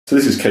So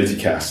this is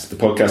CotEcast, the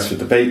podcast for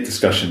debate,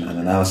 discussion and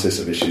analysis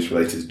of issues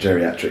related to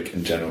geriatric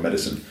and general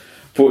medicine,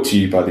 brought to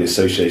you by the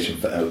Association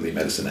for Elderly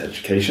Medicine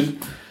Education.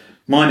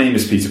 My name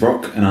is Peter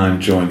Brock and I'm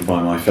joined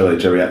by my fellow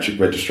geriatric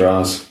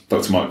registrars,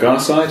 Dr. Mark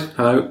Garside.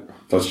 Hello.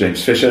 Dr.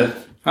 James Fisher.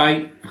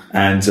 Hi.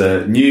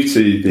 And new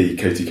to the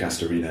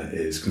CotEcast arena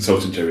is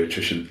consultant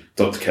geriatrician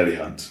Dr. Kelly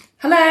Hunt.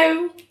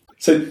 Hello.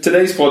 So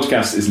today's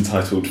podcast is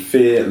entitled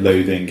Fear,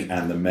 Loathing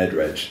and the Med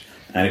Reg.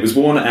 And it was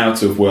born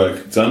out of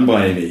work done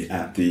by Amy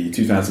at the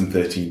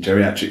 2013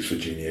 Geriatrics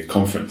Virginia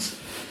conference.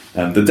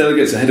 The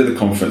delegates ahead of the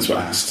conference were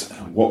asked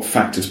what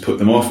factors put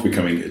them off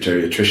becoming a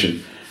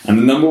geriatrician. And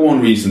the number one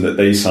reason that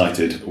they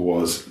cited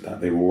was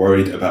that they were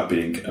worried about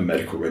being a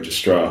medical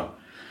registrar.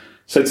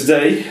 So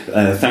today,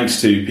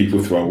 thanks to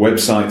people through our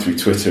website, through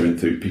Twitter and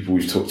through people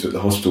we've talked to at the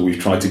hospital, we've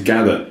tried to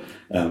gather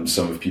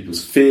some of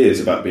people's fears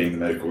about being the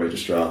medical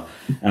registrar.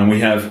 And we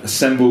have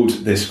assembled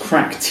this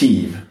crack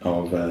team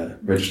of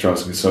registrars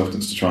and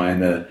consultants to try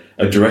and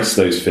address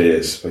those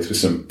fears, both with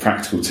some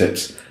practical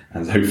tips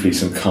and hopefully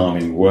some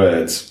calming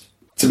words.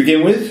 To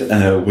begin with,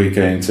 we're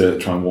going to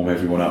try and warm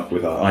everyone up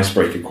with our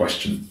icebreaker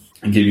question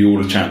and give you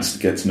all a chance to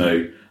get to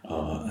know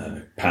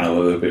our panel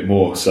a little bit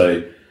more.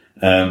 So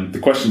the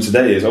question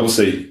today is,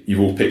 obviously, you've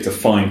all picked a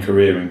fine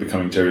career in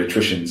becoming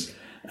geriatricians.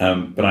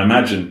 But I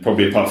imagine,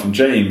 probably apart from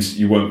James,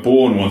 you weren't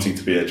born wanting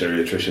to be a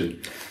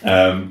geriatrician.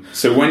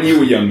 So when you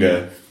were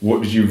younger,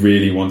 what did you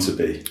really want to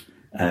be?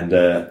 And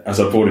as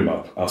I brought him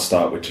up, I'll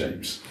start with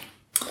James.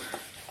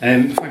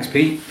 Thanks,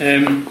 Pete.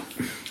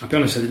 I'll be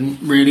honest, I didn't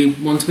really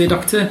want to be a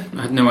doctor.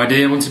 I had no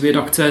idea I wanted to be a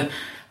doctor.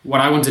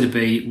 What I wanted to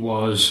be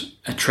was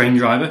a train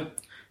driver,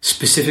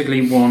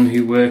 specifically one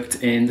who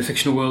worked in the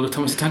fictional world of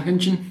Thomas the Tank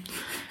Engine.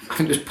 I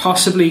think it was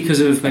possibly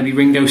because of maybe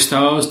Ringo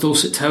Starr's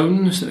dulcet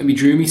tones that maybe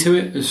drew me to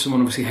it, as someone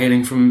obviously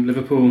hailing from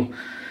Liverpool.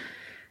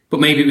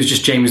 But maybe it was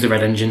just James the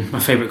Red Engine, my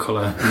favourite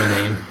colour and my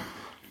name.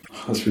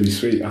 Oh, that's really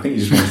sweet. I think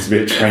you just wanted to be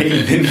a train,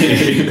 didn't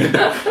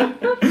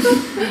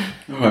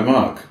you? All right,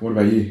 Mark, what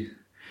about you?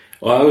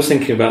 Well, I was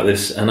thinking about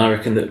this, and I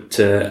reckon that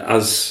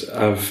as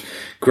I've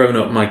grown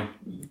up, my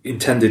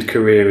intended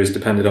career has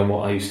depended on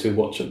what I used to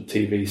watch on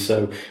TV.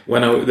 So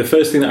the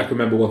first thing that I can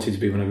remember wanting to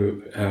be when I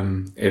grew up,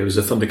 it was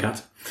a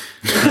Thundercat.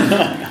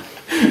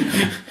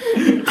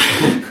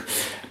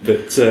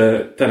 But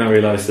then I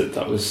realised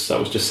that was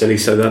just silly.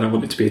 So then I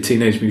wanted to be a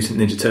Teenage Mutant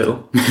Ninja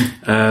Turtle.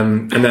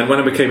 And then when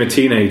I became a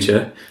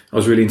teenager, I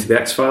was really into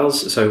the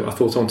X-Files. So I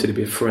thought I wanted to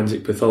be a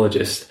forensic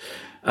pathologist.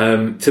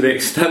 To the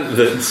extent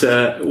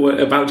that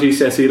about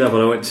GCSE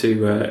level, I went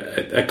to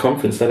a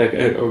conference. I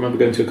remember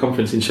going to a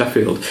conference in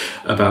Sheffield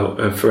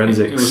about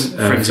forensics.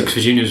 Forensics for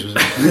juniors, was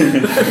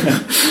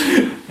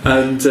it?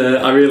 And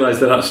I realised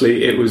that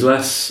actually it was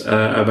less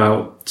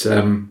about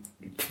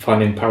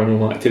finding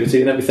paranormal activity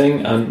and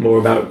everything, and more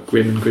about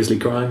grim and grisly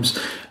crimes.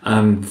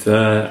 And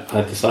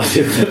I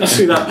decided that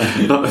actually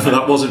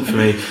that wasn't for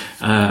me,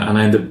 and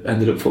I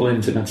ended up falling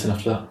into medicine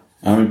after that.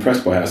 I'm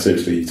impressed by how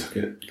seriously you took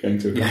it, going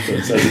to a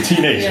conference as a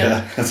teenager.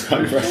 Yeah. That's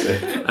quite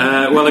impressive.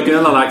 Well, a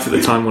girl I liked at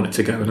the time wanted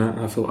to go, and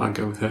I thought I'd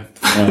go with her.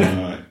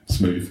 Right.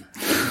 Smooth.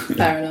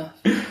 Fair enough.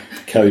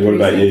 Kelly, what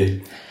about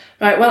you?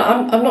 Right, well,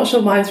 I'm not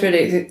sure mine's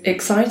really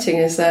exciting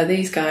as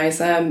these guys,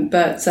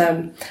 but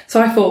so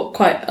I thought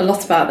quite a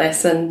lot about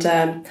this, and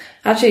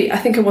actually I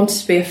think I wanted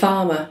to be a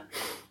farmer.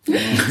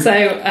 So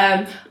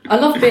I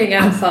love being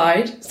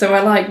outside, so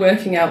I like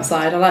working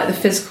outside. I like the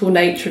physical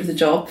nature of the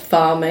job,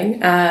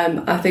 farming.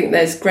 I think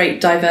there's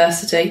great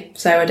diversity,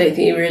 so I don't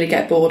think you really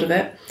get bored of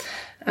it.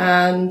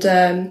 And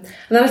then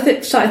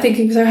I started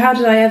thinking, so how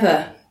did I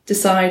ever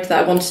decide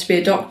that I wanted to be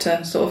a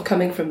doctor, sort of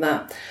coming from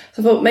that?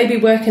 So I thought maybe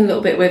working a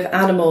little bit with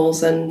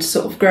animals and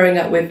sort of growing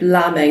up with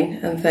lambing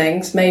and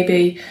things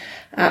maybe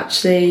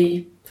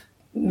actually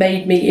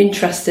made me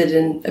interested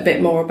in a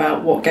bit more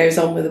about what goes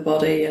on with the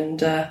body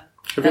and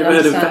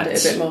understand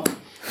it a bit more.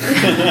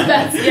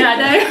 Vets, yeah,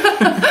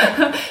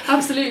 no,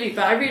 absolutely.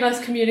 But I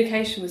realised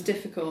communication was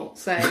difficult,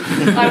 so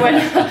I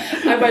went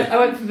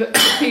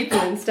for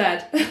people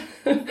instead.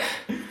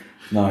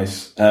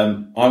 Nice.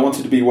 I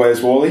wanted to be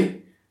Where's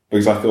Wally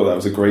because I thought that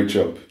was a great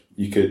job.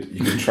 You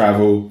could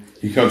travel.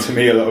 You got to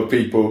meet a lot of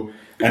people,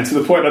 and to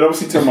the point I'd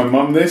obviously tell my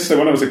mum this. So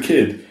when I was a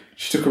kid,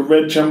 she took a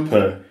red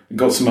jumper and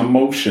got some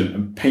emulsion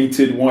and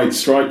painted white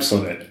stripes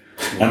on it,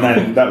 and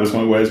then that was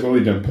my Where's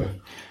Wally jumper.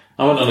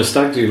 I went on a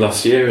stag do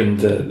last year, and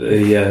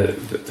the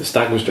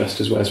stag was dressed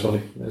as Where's Wally.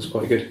 It was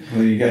quite good.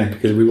 There you go.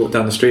 Because we walked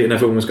down the street and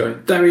everyone was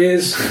going, "There he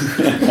is!"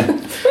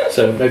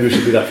 So maybe we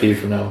should do that for you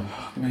from now on.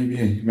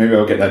 Maybe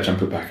I'll get that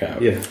jumper back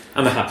out. Yeah,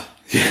 and the hat.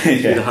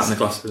 Yeah, the hat and the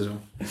glasses as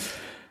well.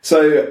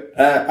 So,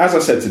 as I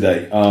said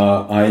today,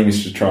 our aim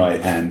is to try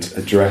and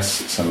address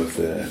some of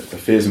the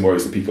fears and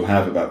worries that people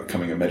have about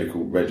becoming a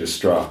medical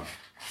registrar.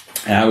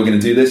 And how we're going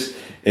to do this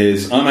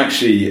is I'm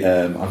actually,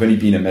 I've only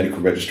been a medical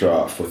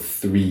registrar for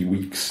 3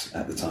 weeks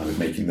at the time of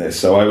making this.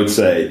 So I would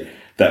say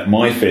that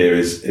my fear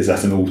is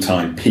at an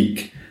all-time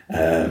peak,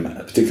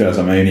 particularly as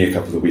I'm only a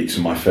couple of weeks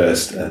from my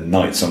first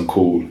nights on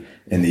call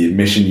in the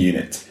admission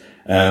unit.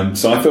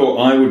 So I thought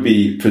I would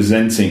be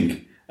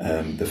presenting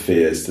the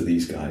fears to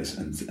these guys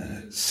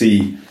and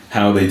see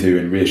how they do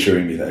and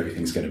reassuring me that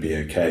everything's going to be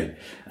okay.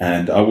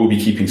 And I will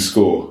be keeping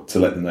score to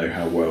let them know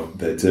how well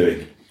they're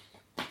doing.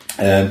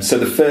 So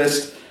the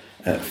first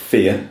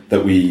fear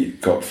that we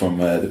got from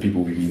the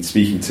people we've been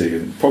speaking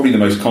to, and probably the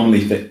most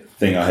commonly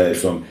thing I heard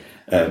from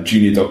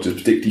junior doctors,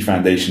 particularly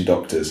foundation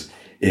doctors,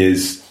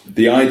 is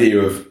the idea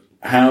of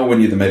how,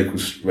 when you're the medical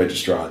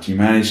registrar, do you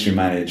manage to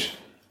manage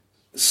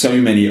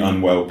so many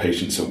unwell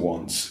patients at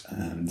once,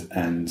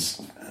 and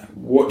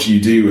what do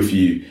you do if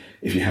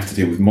you have to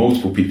deal with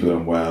multiple people who are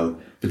unwell,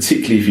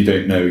 particularly if you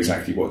don't know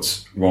exactly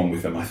what's wrong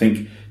with them? I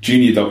think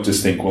junior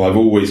doctors think, well, I've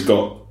always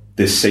got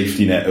this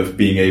safety net of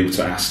being able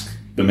to ask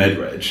the Med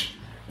Reg,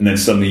 and then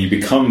suddenly you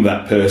become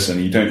that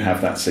person, you don't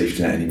have that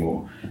safety net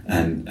anymore,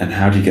 and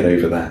how do you get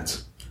over that?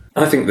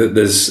 I think that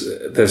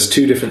there's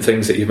two different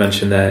things that you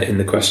mentioned there in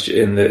the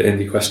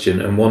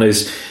question, and one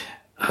is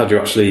how do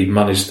you actually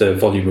manage the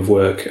volume of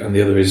work, and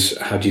the other is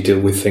how do you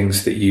deal with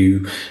things that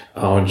you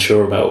are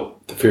unsure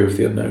about, the fear of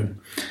the unknown.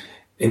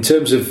 In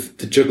terms of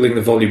the juggling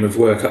the volume of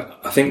work,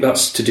 I think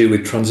that's to do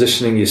with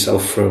transitioning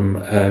yourself from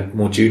a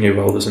more junior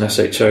role as an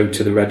SHO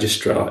to the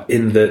registrar,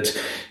 in that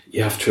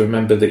you have to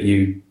remember that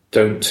you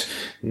don't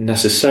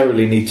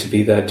necessarily need to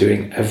be there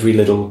doing every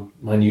little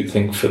minute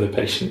thing for the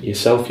patient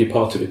yourself. You're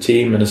part of a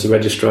team, and as a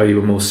registrar,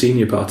 you're a more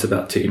senior part of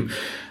that team.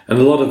 And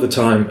a lot of the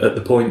time, at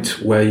the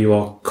point where you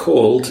are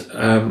called,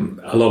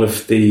 a lot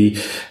of the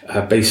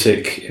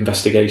basic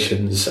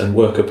investigations and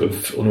workup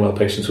of unwell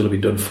patients will have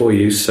been done for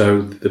you.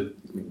 So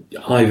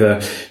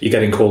either you're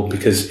getting called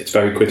because it's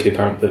very quickly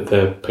apparent that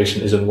the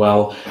patient is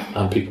unwell,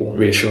 and people want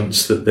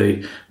reassurance that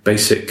the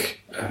basic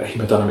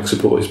hemodynamic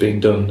support is being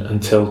done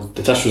until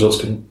the test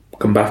results can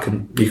come back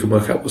and you can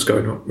work out what's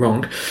going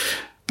wrong,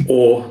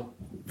 or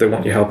they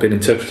want your help in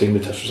interpreting the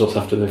test results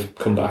after they've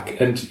come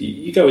back. And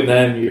you go in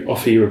there and you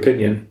offer your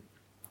opinion,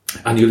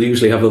 and you'll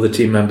usually have other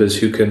team members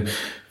who can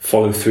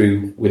follow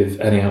through with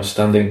any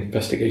outstanding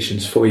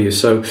investigations for you.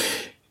 So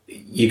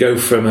you go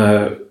from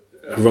a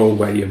role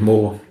where you're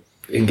more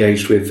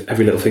engaged with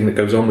every little thing that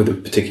goes on with a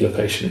particular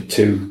patient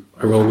to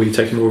a role where you're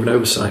taking more of an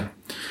oversight.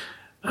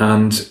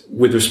 And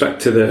with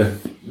respect to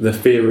the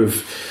fear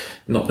of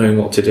not knowing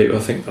what to do, I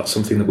think that's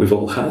something that we've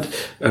all had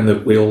and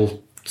that we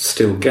all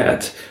still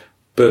get.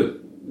 But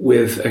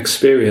with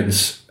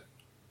experience,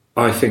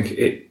 I think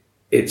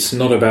it's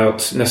not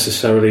about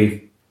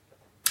necessarily,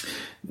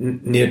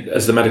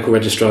 as the medical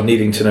registrar,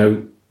 needing to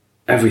know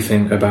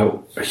everything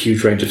about a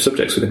huge range of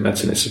subjects within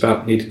medicine. It's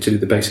about needing to do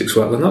the basics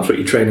well, and that's what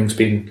your training's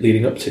been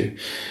leading up to.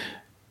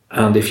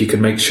 And if you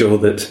can make sure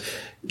that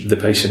the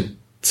patient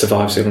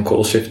survives the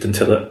on-call shift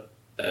until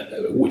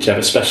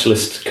whichever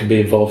specialist can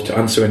be involved to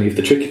answer any of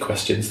the tricky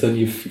questions, then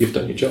you've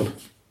done your job.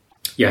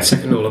 Yeah,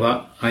 second all of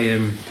that.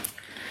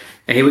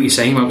 I hear what you're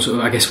saying about sort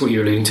of, I guess what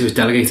you're alluding to is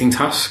delegating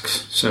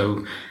tasks.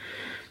 So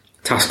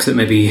tasks that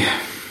maybe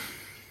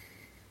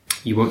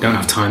you don't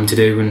have time to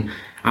do. And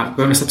I'll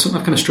be honest, that's something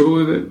I kind of struggle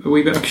with a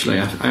wee bit actually.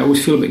 I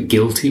always feel a bit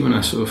guilty when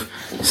I sort of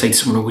say to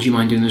someone, oh, would you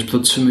mind doing those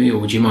bloods for me? Or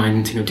would you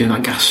mind doing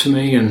that gas for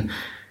me? And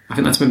I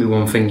think that's maybe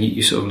one thing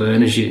you sort of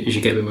learn as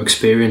you get a bit more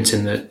experience,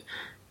 in that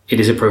it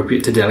is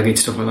appropriate to delegate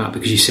stuff like that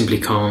because you simply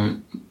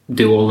can't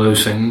do all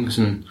those things.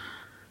 And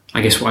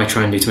I guess what I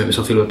try and do to make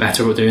myself feel a bit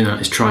better about doing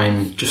that is try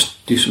and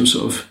just do some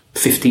sort of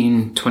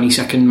 15-20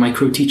 second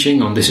micro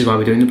teaching on this is why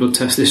we're doing the blood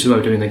test, this is why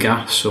we're doing the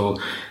gas, or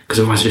because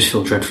otherwise I just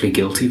feel dreadfully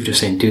guilty for just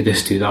saying do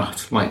this, do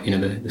that, like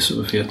the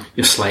sort of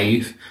your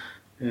slave.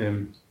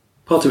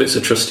 Part of it's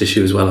a trust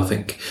issue as well, I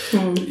think.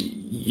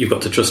 You've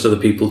got to trust other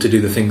people to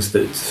do the things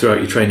that throughout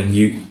your training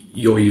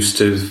you're used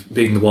to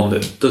being the one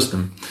that does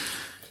them.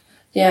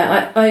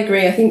 Yeah, I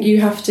agree. I think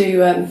you have to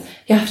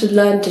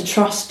learn to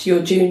trust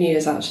your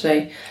juniors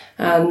actually,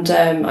 and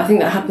I think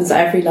that happens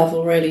at every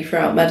level really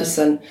throughout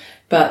medicine.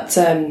 But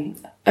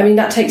I mean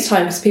that takes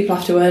time because people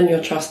have to earn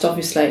your trust,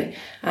 obviously,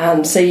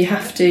 and so you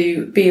have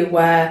to be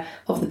aware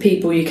of the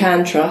people you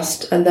can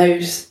trust and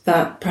those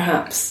that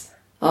perhaps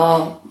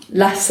are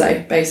less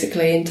so,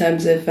 basically, in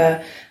terms of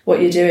what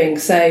you're doing.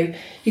 So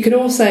you can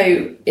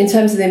also, in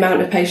terms of the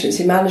amount of patients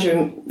you manage,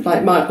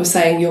 like Mike was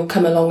saying, you'll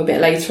come along a bit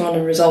later on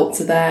and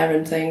results are there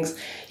and things.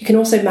 You can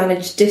also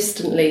manage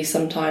distantly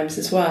sometimes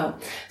as well.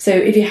 So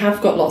if you have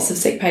got lots of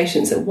sick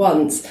patients at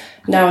once,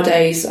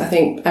 nowadays I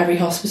think every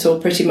hospital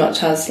pretty much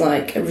has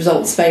like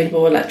results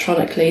available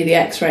electronically. The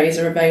x-rays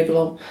are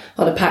available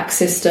on a PAC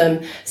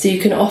system. So you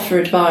can offer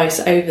advice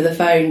over the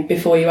phone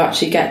before you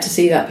actually get to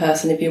see that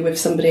person if you're with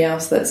somebody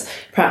else that's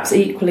perhaps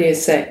equally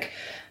as sick.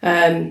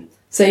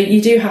 So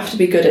you do have to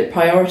be good at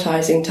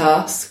prioritising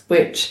tasks,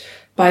 which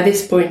by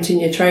this point in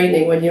your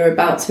training, when you're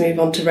about to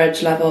move on to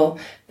Reg level,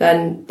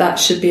 then that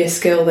should be a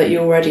skill that you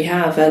already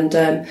have. And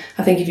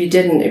I think if you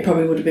didn't, it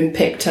probably would have been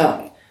picked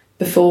up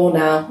before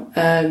now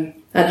and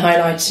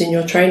highlighted in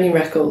your training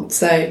record.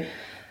 So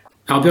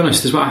I'll be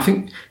honest as well, I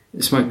think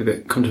this might be a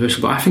bit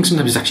controversial, but I think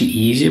sometimes it's actually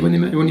easier when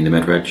you're in the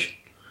Med Reg.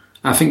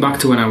 I think back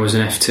to when I was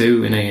an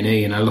F2 in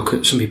A&E, and I look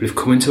at some people who've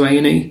come into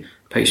A&E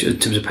in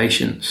terms of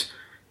patients,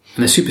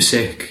 and they're super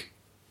sick.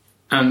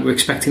 and we're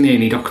expecting the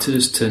A&E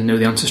doctors to know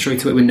the answer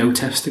straight away with no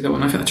test to go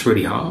on. I think that's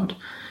really hard.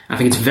 I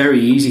think it's very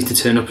easy to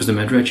turn up as the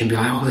Med Reg and be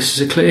like, oh, this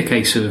is a clear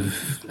case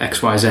of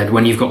X, Y, Z,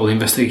 when you've got all the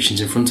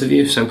investigations in front of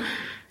you. So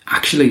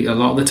actually, a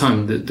lot of the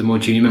time, the more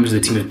junior members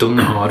of the team have done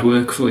the hard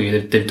work for you.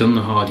 They've done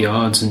the hard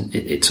yards, and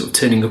it's sort of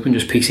turning up and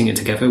just piecing it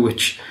together,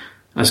 which,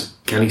 as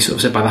Kelly sort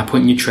of said, by that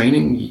point in your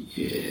training,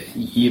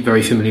 you're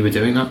very familiar with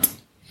doing that.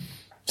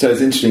 So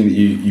it's interesting that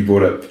you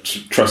brought up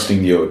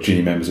trusting your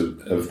junior members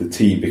of the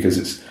team, because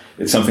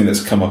it's something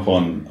that's come up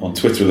on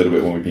Twitter a little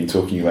bit when we've been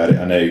talking about it.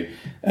 I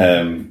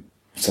know,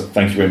 so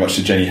thank you very much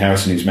to Jenny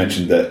Harrison, who's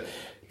mentioned that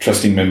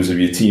trusting members of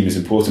your team is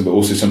important, but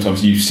also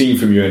sometimes you've seen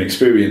from your own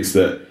experience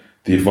that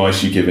the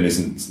advice you're given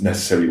isn't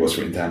necessarily what's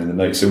written down in the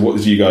notes. So what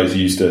did you guys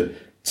use to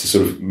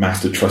sort of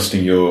master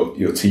trusting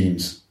your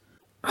teams?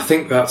 I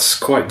think that's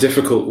quite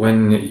difficult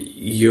when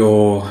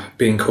you're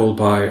being called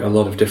by a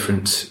lot of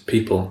different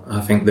people.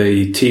 I think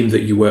the team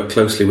that you work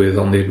closely with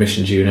on the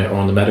admissions unit or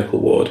on the medical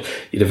ward,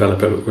 you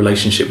develop a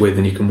relationship with,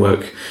 and you can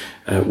work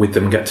with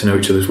them and get to know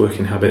each other's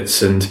working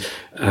habits and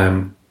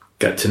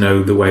get to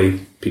know the way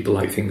people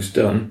like things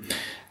done.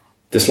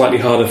 The slightly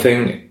harder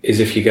thing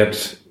is if you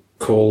get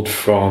called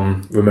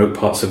from remote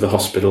parts of the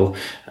hospital,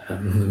 the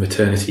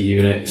maternity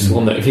unit is the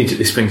one that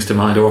immediately springs to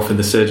mind, or often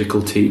the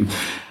surgical team,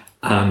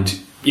 and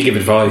you give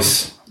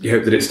advice, you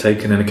hope that it's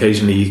taken, and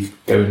occasionally you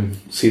go and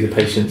see the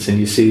patients and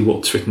you see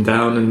what's written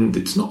down, and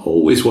it's not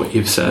always what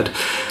you've said.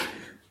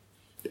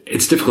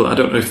 It's difficult. I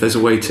don't know if there's a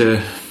way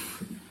to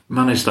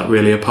manage that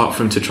really, apart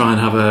from to try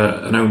and have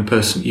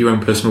your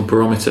own personal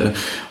barometer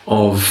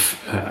of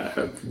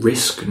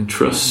risk and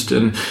trust.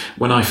 And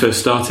when I first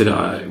started,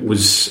 I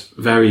was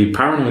very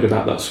paranoid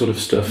about that sort of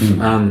stuff,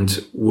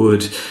 and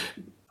would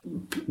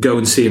go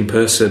and see in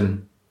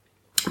person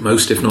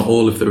most, if not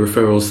all, of the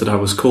referrals that I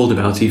was called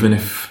about, even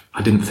if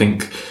I didn't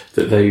think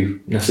that they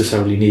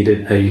necessarily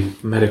needed a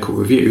medical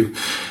review.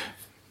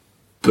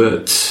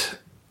 But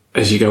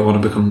as you go on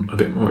and become a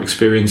bit more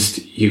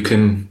experienced, you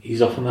can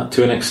ease off on that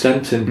to an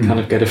extent and kind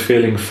of get a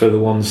feeling for the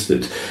ones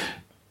that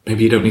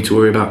maybe you don't need to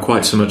worry about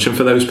quite so much. And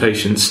for those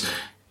patients,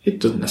 it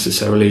doesn't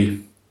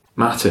necessarily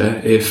matter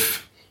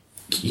if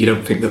you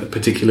don't think that they're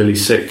particularly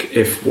sick,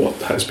 if what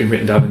has been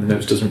written down in the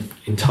notes doesn't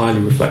entirely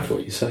reflect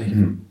what you say.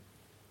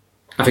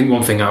 I think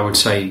one thing I would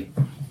say,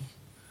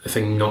 a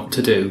thing not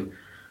to do,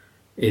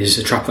 is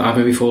a trap that I've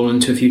maybe fallen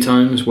into a few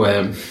times,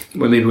 where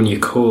maybe when you're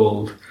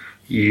called,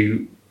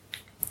 you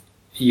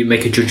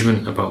make a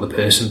judgment about the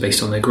person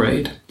based on their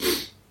grade.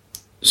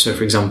 So,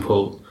 for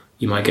example,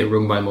 you might get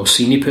rung by a more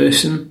senior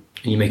person,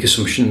 and you make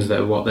assumptions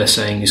that what they're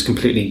saying is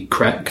completely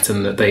correct,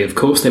 and that of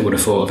course they would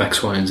have thought of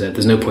X, Y, and Z.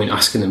 There's no point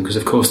asking them, because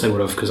of course they would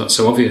have, because that's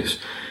so obvious.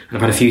 And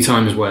I've had a few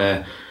times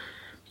where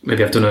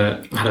maybe I've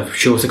had a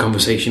shorter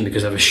conversation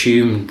because I've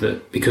assumed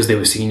that because they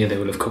were senior they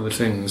would have covered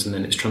things, and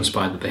then it's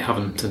transpired that they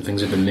haven't, and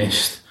things have been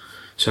missed.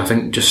 So I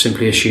think just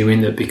simply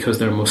assuming that because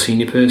they're a more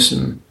senior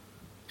person,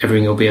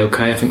 everything will be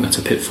okay, I think that's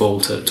a pitfall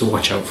to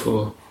watch out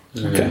for.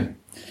 Okay.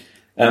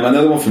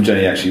 Another one from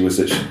Jenny actually was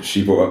that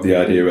she brought up the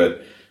idea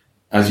that,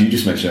 as you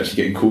just mentioned, actually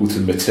getting called to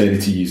the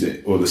maternity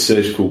unit or the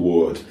surgical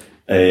ward,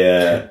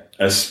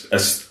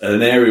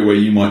 an area where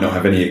you might not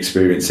have any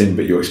experience in,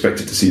 but you're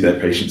expected to see their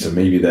patients, and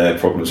maybe their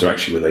problems are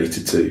actually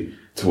related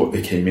to what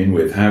they came in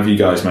with. How have you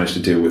guys managed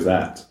to deal with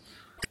that?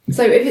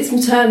 So if it's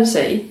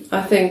maternity,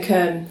 I think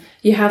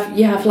you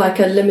have like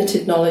a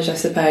limited knowledge, I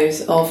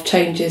suppose, of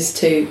changes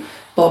to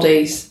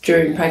bodies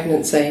during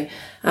pregnancy.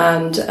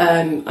 And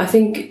I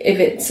think if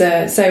it's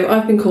so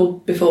I've been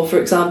called before, for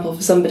example,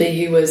 for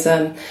somebody who was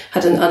had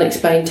an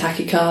unexplained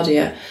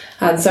tachycardia,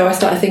 and so I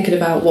started thinking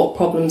about what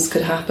problems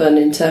could happen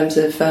in terms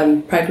of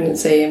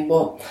pregnancy, and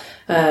what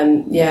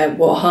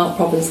heart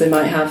problems they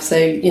might have. So,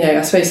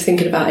 I suppose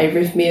thinking about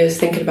arrhythmias,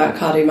 thinking about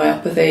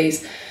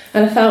cardiomyopathies,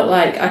 and I felt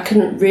like I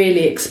couldn't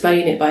really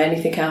explain it by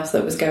anything else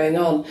that was going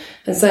on,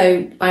 and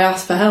so I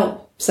asked for help.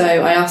 So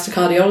I asked a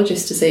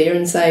cardiologist to see her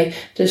and say,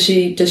 does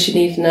she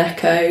need an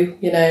echo?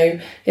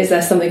 Is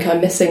there something I'm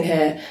missing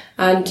here?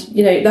 And,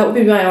 that would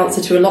be my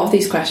answer to a lot of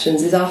these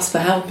questions, is ask for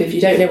help. If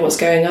you don't know what's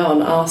going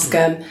on, ask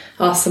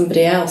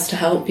somebody else to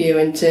help you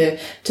and to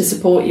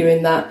support you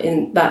in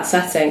that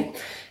setting.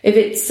 If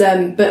it's,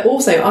 but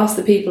also ask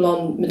the people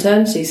on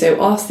maternity.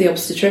 So ask the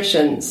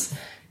obstetricians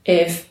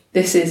if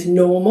this is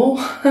normal.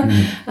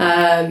 Has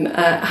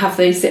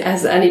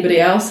anybody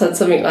else had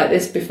something like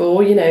this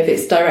before? If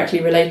it's directly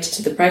related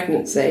to the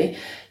pregnancy,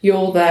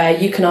 you're there,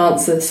 you can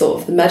answer sort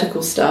of the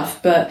medical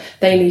stuff, but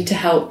they need to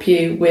help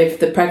you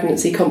with the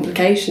pregnancy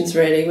complications,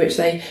 really, which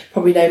they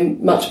probably know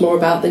much more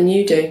about than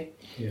you do.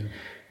 Yeah.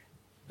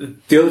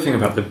 The other thing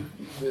about the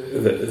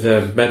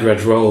Med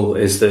Reg role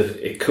is that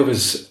it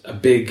covers a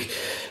big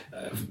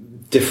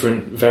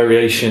different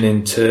variation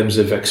in terms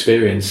of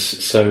experience.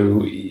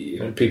 So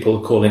people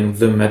are calling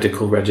the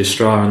medical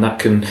registrar, and that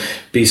can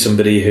be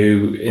somebody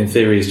who in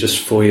theory is just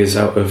 4 years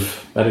out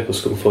of medical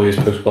school, 4 years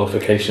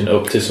post-qualification,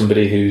 up to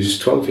somebody who's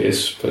 12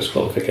 years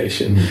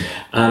post-qualification.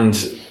 And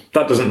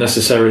that doesn't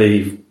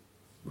necessarily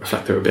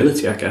reflect their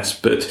ability, I guess.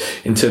 But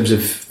in terms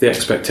of the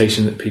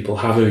expectation that people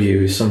have of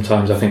you,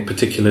 sometimes I think,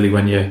 particularly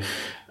when you're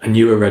a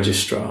newer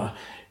registrar,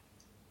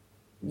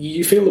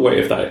 you feel the weight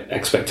of that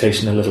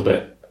expectation a little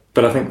bit.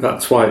 But I think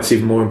that's why it's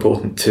even more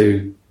important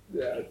to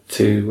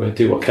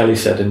do what Kelly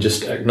said and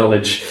just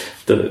acknowledge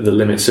the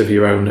limits of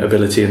your own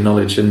ability and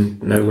knowledge,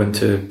 and know when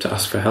to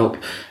ask for help,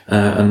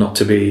 and not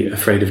to be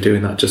afraid of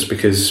doing that just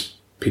because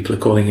people are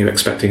calling you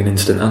expecting an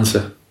instant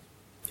answer.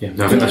 Yeah,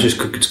 I think that's just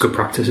good, it's good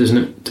practice, isn't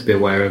it? To be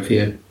aware of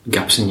your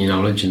gaps in your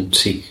knowledge and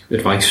seek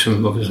advice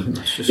from others. I think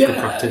that's just good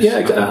practice.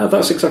 Yeah,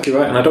 that's exactly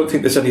right. And I don't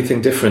think there's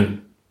anything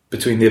different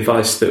between the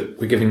advice that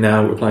we're giving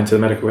now, applying to the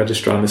medical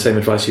registrar, and the same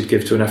advice you'd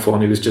give to an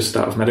F1 who was just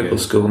out of medical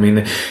school. I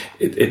mean,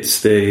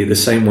 it's the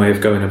same way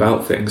of going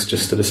about things,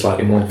 just at a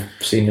slightly more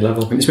senior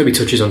level. And this maybe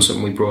touches on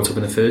something we brought up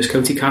in the first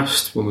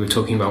CotEcast when we were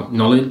talking about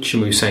knowledge,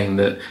 and we were saying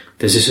that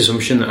there's this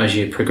assumption that as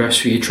you progress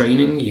through your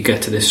training, you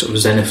get to this sort of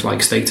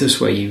zenith-like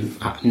status where you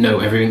know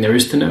everything there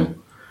is to know.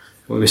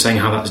 We were saying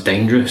how that's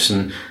dangerous,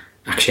 and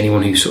actually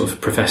anyone who sort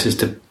of professes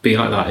to be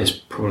like that is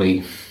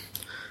probably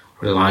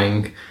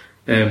lying.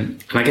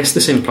 And I guess the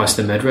same applies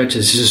to the Med Reg.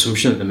 There's this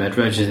assumption that the Med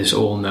Reg is this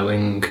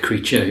all-knowing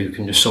creature who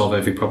can just solve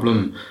every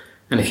problem.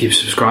 And if you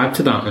subscribe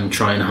to that and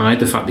try and hide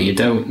the fact that you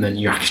don't, then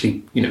you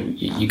actually,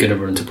 you're going to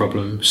run into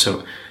problems.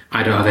 So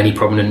I don't have any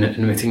problem in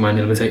admitting my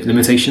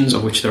limitations,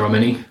 of which there are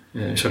many.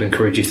 So I'd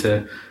encourage you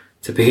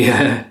to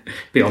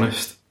be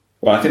honest.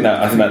 Well, I think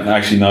that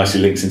actually nicely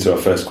links into our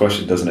first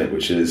question, doesn't it?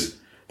 Which is,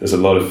 there's a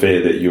lot of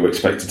fear that you're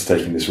expected to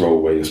take in this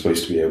role where you're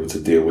supposed to be able to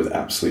deal with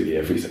absolutely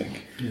everything.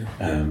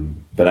 Yeah.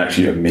 But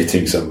actually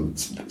admitting some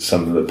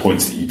of the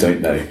points that you don't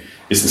know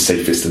is the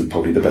safest and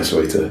probably the best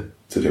way to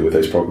deal with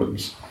those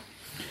problems.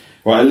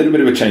 Right, a little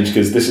bit of a change,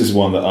 because this is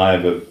one that I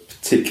have a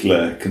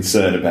particular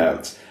concern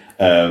about,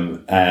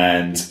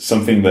 and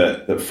something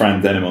that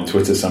Fran Denham on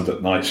Twitter summed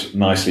up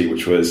nicely,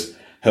 which was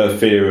her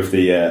fear of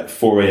the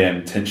 4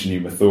 a.m. tension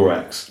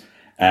pneumothorax.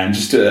 And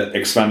just to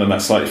expand on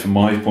that slightly from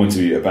my point of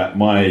view, about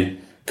my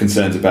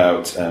concerns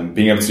about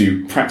being able to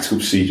do practical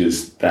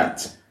procedures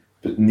that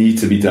need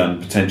to be done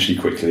potentially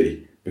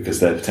quickly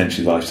because they're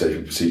potentially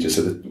life-saving procedures.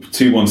 So the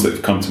two ones that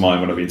have come to mind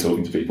when I've been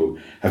talking to people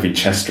have been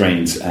chest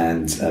drains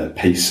and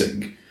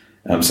pacing.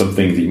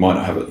 Something that you might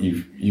not have,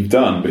 you've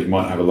done, but you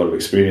might not have a lot of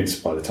experience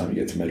by the time you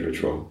get to Med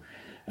Reg role.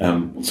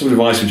 What sort of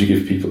advice would you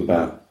give people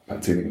about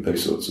dealing with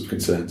those sorts of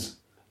concerns?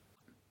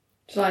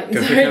 Sorry.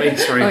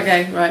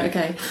 Okay, right,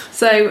 okay.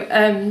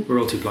 So we're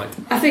all too polite.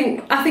 I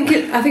think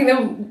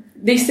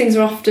these things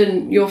are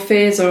often, your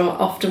fears are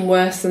often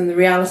worse than the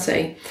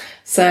reality.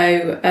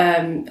 So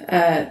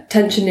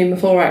tension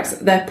pneumothorax,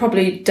 they're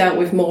probably dealt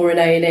with more in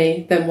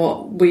A&E than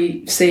what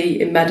we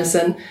see in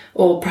medicine,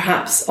 or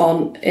perhaps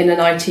in an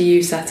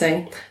ITU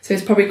setting. So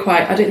it's probably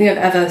I don't think I've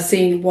ever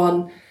seen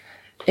one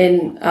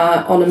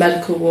on a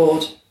medical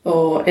ward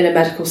or in a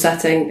medical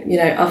setting,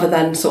 other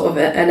than sort of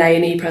an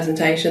A&E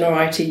presentation or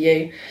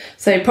ITU.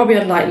 So probably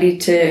unlikely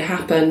to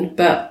happen,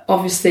 but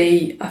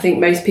obviously I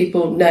think most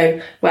people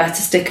know where to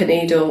stick a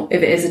needle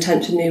if it is a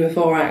tension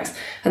pneumothorax,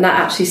 and that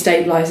actually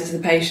stabilises the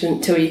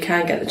patient till you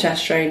can get the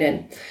chest drain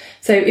in.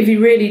 So if you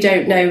really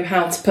don't know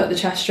how to put the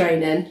chest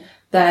drain in,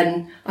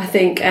 then I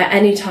think at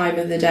any time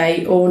of the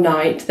day or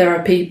night, there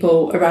are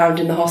people around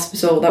in the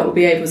hospital that will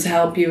be able to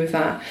help you with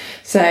that.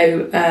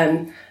 So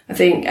I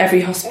think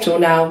every hospital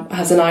now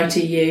has an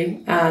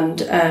ITU,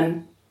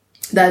 and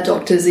their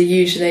doctors are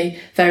usually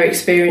very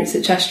experienced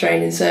at chest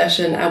drain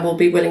insertion and will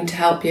be willing to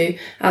help you,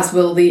 as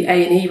will the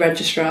A&E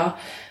registrar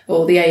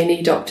or the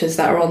A&E doctors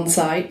that are on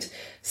site.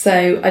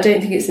 So I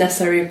don't think it's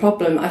necessarily a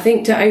problem. I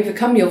think to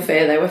overcome your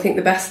fear, though, I think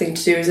the best thing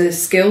to do is a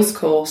skills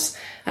course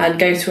and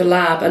go to a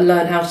lab and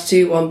learn how to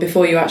do one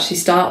before you actually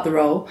start the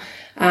role,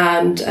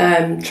 and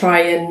try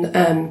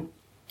and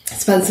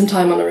spend some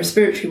time on a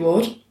respiratory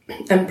ward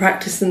and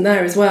practice them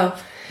there as well.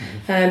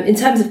 In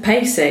terms of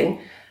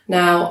pacing,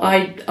 now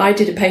I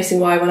did a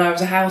pacing Y when I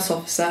was a house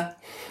officer.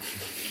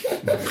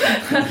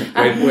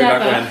 way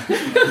back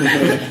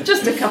when.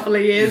 Just a couple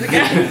of years ago.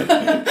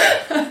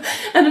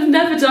 And I've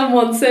never done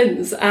one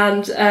since.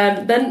 And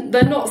then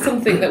they're not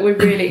something that we're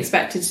really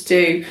expected to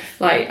do,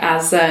 like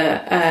as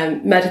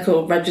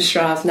medical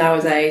registrars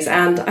nowadays.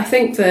 And I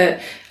think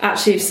that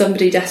actually if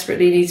somebody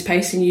desperately needs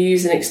pacing, you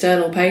use an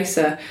external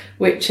pacer,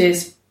 which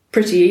is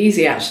pretty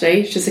easy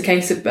actually. It's just a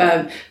case of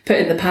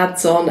putting the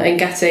pads on and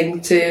getting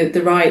to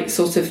the right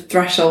sort of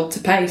threshold to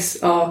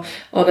pace, or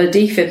on a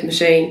defib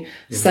machine.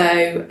 Yeah.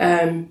 So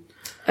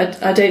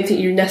I don't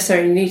think you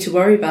necessarily need to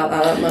worry about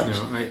that much.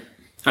 No,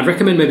 I'd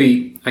recommend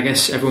maybe, I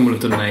guess everyone will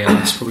have done an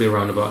ALS probably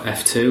around about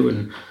F2,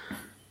 and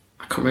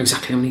I can't remember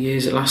exactly how many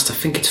years it lasts. I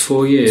think it's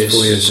 4 years. It's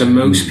 4 years. So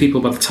most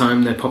people, by the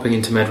time they're popping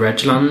into Med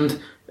Reg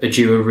land, are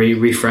due a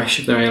refresh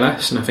of their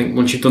ALS, and I think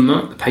once you've done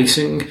that, the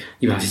pacing,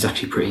 is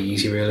actually pretty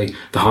easy really.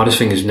 The hardest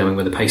thing is knowing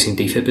where the pacing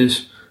defib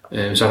is.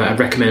 So I'd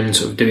recommend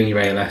sort of doing your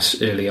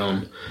ALS early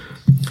on.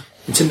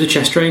 In terms of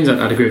chest drains,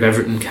 I'd agree with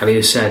everything Kelly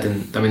has said,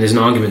 and there's an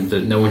argument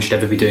that no one should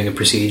ever be doing a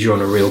procedure on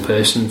a real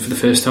person for the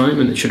first time,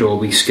 and it should all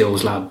be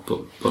skills lab,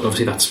 but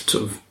obviously that's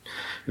sort of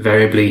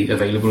variably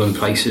available in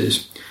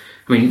places.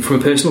 I mean, from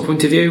a personal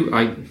point of view,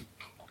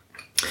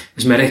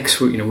 as medics,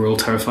 we're all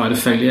terrified of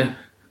failure.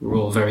 We're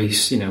all very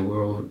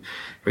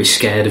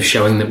scared of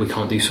showing that we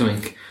can't do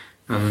something.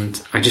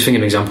 And I just think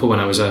an example, when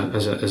I was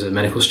as a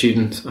medical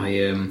student, I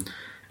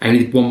only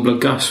did one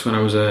blood gas when I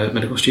was a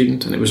medical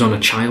student, and it was on a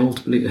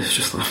child. It was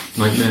just a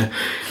nightmare,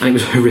 and it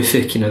was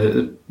horrific.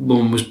 The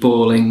mum was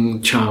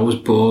bawling, child was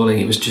bawling.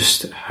 It was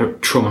just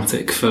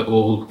traumatic for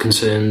all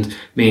concerned,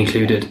 me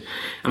included.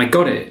 And I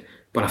got it,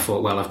 but I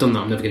thought, well, I've done that.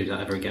 I'm never going to do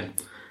that ever again.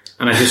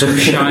 And I just sort of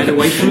shied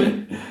away from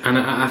it. And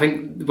I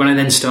think when I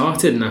then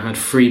started and I had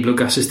 3 blood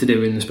gases to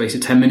do in the space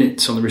of 10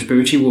 minutes on the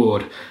respiratory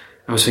ward,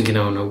 I was thinking,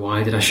 oh no,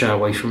 why did I shy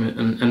away from it?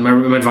 And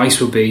my advice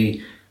would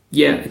be,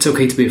 yeah, it's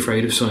okay to be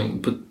afraid of something,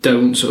 but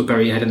don't sort of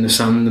bury your head in the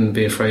sand and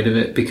be afraid of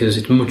it, because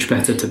it's much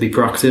better to be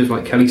proactive,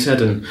 like Kelly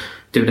said, and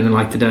do it in the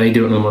light today,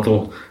 do it on a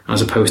model,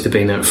 as opposed to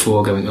being there at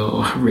 4 going, oh,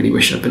 I really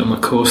wish I'd been on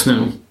that course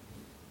now.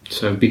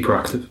 So be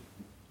proactive.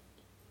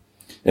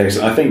 Yeah, because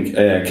I think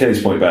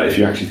Kelly's point about, if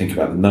you actually think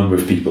about the number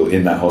of people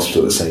in that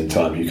hospital at the same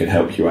time who can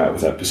help you out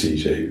with that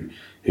procedure, who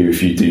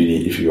if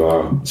you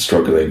are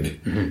struggling,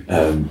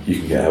 you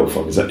can get help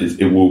from.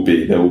 There will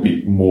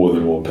be more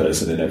than one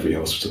person in every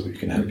hospital who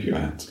can help you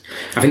out.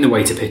 I think the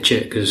way to pitch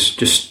it, because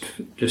just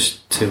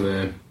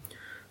to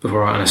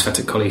before our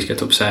anaesthetic colleagues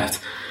get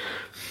upset,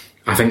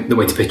 I think the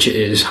way to pitch it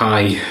is,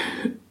 hi,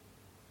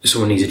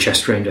 someone needs a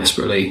chest drain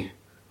desperately,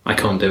 I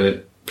can't do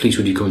it, please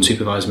would you come and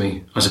supervise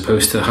me, as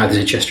opposed to, hi, there's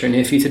a chest drain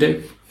here for you to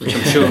do, which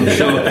I'm sure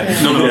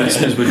none of our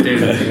listeners would do.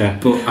 Yeah.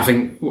 But I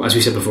think, as we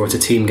said before, it's a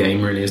team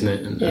game really, isn't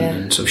it?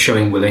 And sort of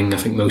showing willing, I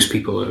think most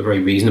people are very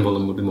reasonable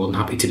and would be more than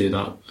happy to do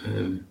that.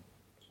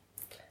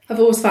 I've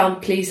always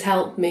found please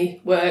help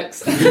me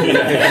works. When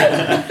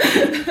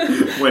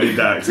in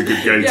doubt, it's a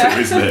good go-to,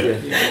 isn't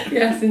it?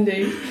 Yes,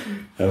 indeed.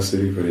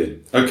 Absolutely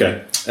brilliant.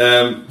 Okay,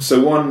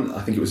 so one,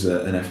 I think it was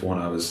an F1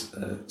 I was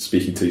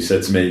speaking to,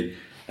 said to me,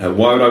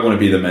 why would I want to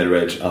be the Med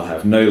Reg? I'll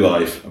have no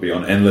life, I'll be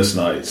on endless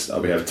nights,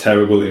 I'll have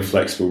terrible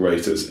inflexible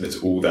rotors, and it's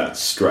all that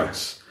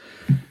stress.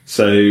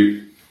 So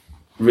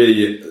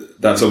really,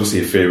 that's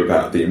obviously a fear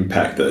about the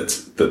impact that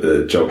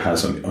the job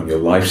has on your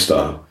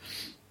lifestyle.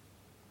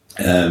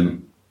 Do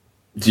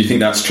you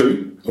think that's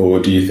true, or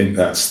do you think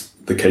that's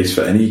the case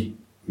for any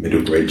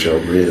middle grade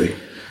job, really?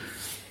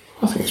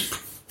 I think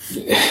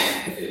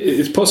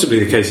it's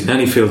possibly the case in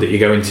any field that you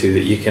go into,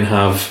 that you can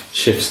have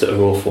shifts that are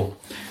awful.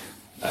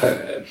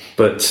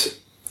 But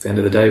at the end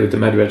of the day, with the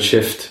Med Reg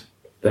shift,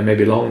 they may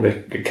be long,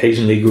 they're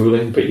occasionally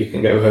grueling, but you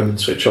can go home and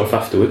switch off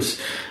afterwards.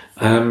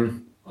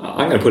 I'm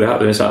going to put it out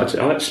there,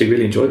 I actually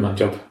really enjoyed my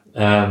job.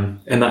 And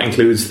that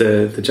includes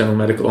the general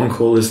medical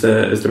on-call as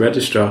the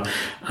registrar.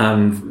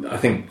 And I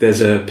think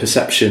there's a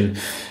perception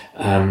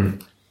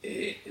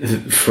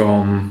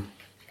from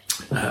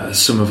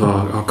some of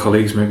our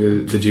colleagues,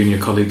 maybe the junior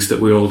colleagues,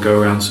 that we all go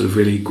around sort of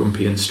really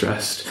grumpy and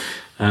stressed.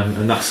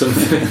 And that's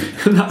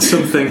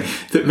something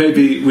that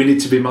maybe we need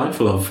to be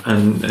mindful of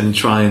and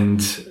try and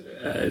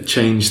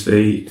change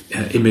the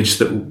image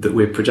that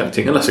we're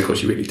projecting, unless of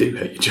course you really do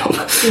hate your job.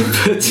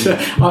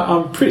 But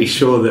I'm pretty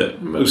sure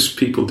that most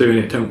people doing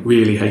it don't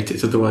really hate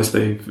it, otherwise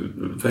they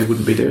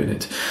wouldn't be doing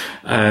it.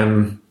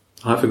 I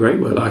have a great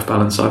work-life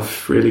balance.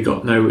 I've really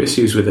got no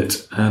issues with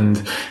it,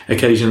 and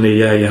occasionally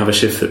you have a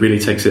shift that really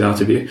takes it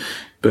out of you,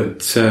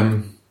 but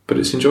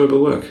it's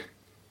enjoyable work.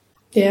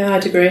 Yeah,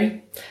 I'd agree.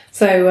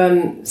 So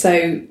I'm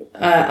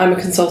a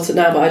consultant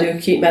now, but I do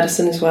acute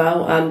medicine as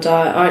well, and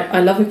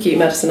I love acute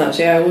medicine.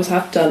 Actually, I always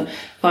have done.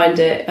 Find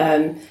it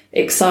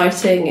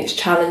exciting, it's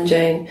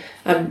challenging,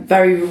 and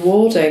very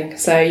rewarding.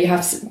 So you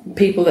have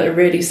people that are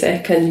really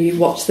sick, and you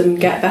watch them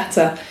get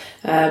better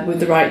with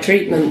the right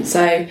treatment.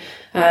 So,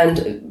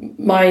 and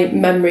my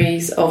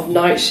memories of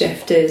night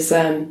shift is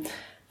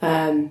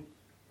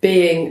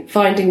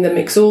finding them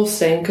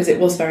exhausting, because it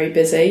was very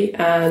busy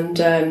and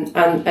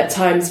at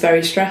times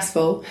very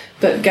stressful,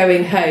 but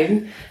going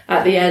home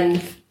at the end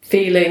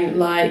feeling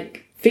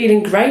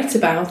great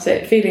about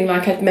it, feeling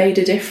like I'd made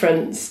a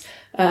difference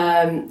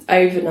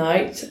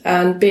overnight,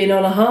 and being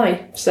on a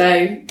high.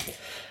 So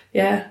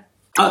yeah,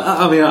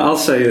 I mean, I'll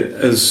say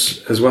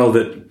as well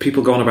that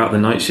people go on about the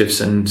night shifts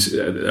and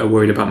are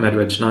worried about Med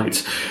Reg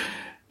nights.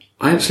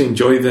 I actually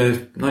enjoy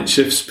the night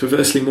shifts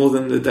perversely more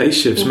than the day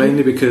shifts,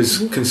 mainly because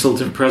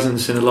consultant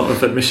presence in a lot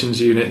of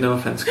admissions unit, no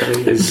offence,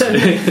 Kelly, is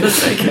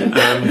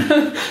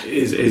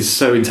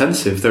so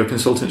intensive. There are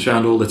consultants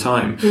around all the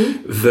time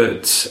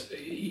that,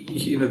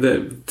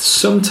 that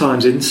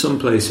sometimes in some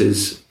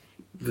places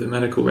the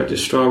medical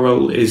registrar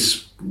role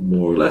is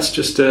more or less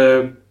just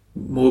a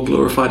more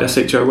glorified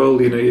SHO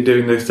role. You're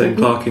doing the same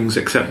clerkings,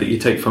 except that you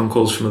take phone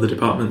calls from other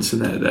departments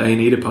and the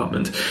A&E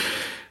department.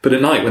 But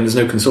at night, when there's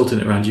no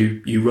consultant around,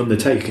 you run the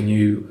take and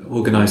you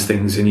organise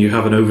things and you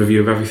have an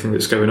overview of everything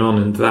that's going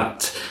on. And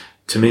that,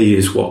 to me,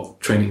 is what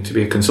training to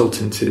be a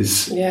consultant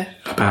is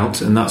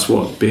about. And that's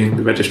what being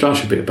the registrar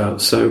should be about.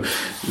 So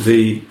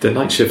the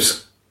night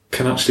shifts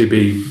can actually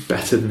be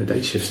better than the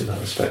day shifts in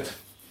that respect.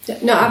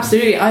 No,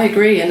 absolutely, I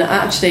agree. And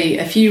actually,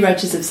 a few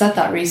regs have said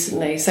that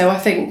recently. So I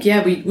think,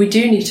 we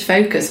do need to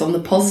focus on the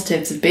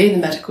positives of being the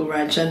medical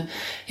reg. And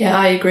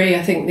I agree.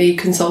 I think the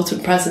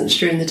consultant presence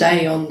during the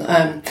day on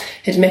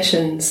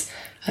admissions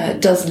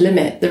does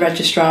limit the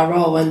registrar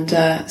role. And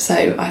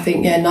so I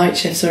think, night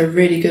shifts are a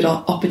really good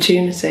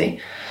opportunity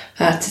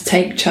to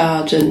take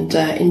charge and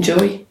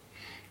enjoy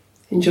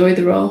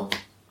the role.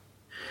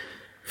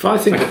 If I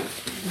think...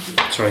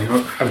 Sorry,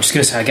 I was just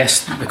going to say, I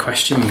guess the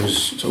question was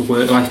sort of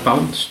work-life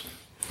balance.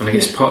 And I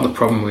guess part of the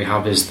problem we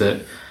have is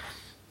that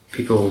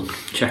people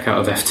check out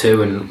of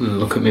F2 and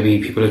look at maybe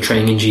people who are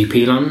training in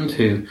GP land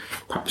who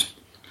perhaps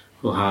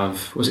will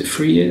have, was it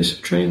 3 years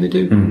of training they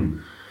do?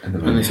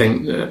 And they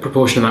think a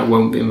proportion of that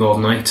won't involve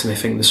nights, and they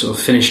think the sort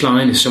of finish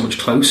line is so much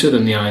closer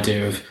than the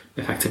idea of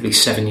effectively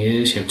 7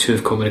 years, 2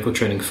 of core medical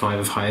training, 5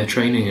 of higher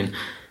training. And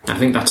I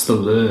think that's the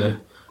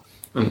lure.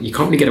 And you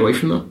can't really get away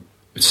from that.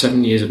 It's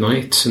 7 years of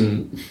nights,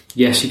 and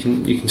yes, you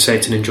can say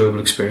it's an enjoyable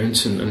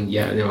experience, and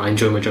I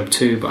enjoy my job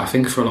too. But I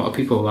think for a lot of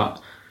people, that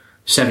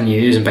 7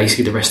 years and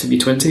basically the rest of your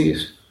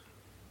 20s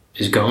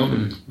is gone.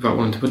 And without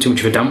wanting to put too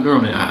much of a dampener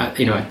on it,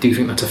 I do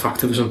think that's a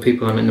factor for some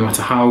people. I mean, no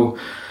matter how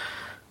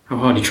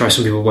hard you try,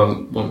 some people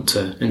won't want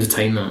to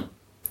entertain that.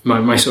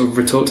 My sort of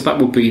retort to that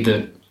would be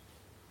that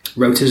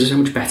rotas are so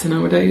much better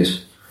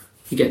nowadays.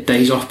 You get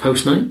days off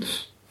post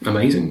nights.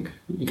 Amazing.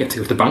 You get to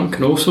go to the bank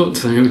and all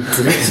sorts.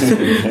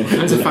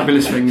 That's a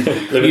fabulous thing.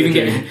 You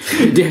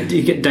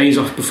even get days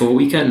off before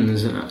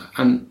weekends,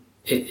 and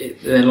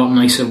they're a lot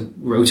nicer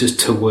rotas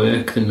to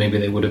work than maybe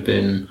they would have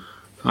been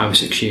 5 or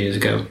 6 years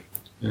ago.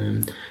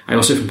 I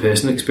also, from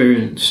personal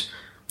experience,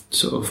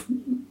 sort of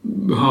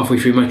halfway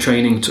through my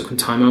training, took some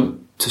time out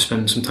to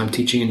spend some time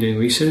teaching and doing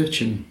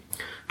research, and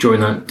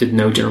during that did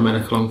no general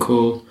medical on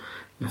call.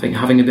 I think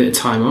having a bit of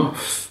time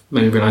off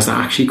made me realise that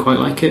I actually quite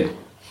like it.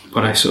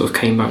 But I sort of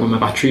came back when my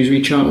batteries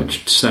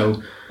recharged.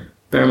 So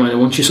bear in mind that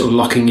once you're sort of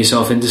locking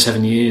yourself into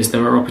 7 years,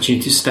 there are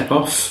opportunities to step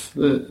off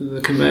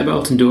the conveyor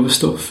belt and do other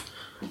stuff.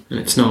 And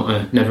it's not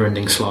a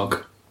never-ending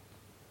slog.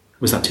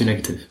 Was that too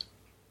negative?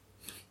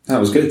 That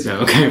was good.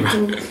 No, okay.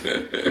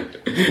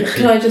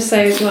 Can I just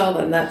say as well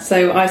then that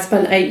so I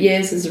spent 8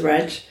 years as a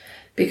reg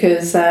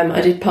because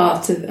I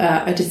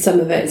did some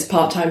of it as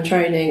part-time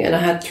training, and I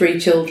had 3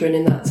 children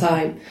in that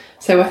time.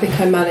 So I think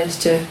I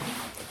managed to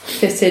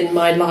fit in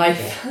my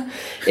life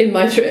in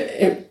my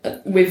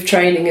with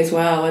training as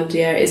well, and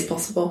it is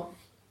possible.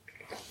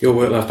 Your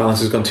work-life balance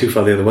has gone too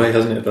far the other way,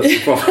 hasn't it? That's the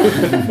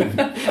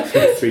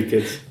problem. 3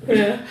 kids.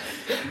 Yeah.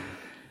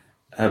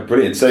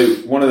 Brilliant. So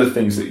one of the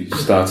things that you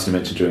started to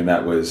mention during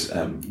that was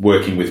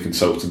working with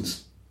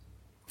consultants,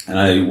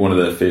 and one of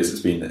the fears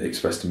that's been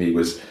expressed to me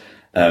was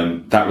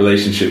that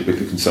relationship with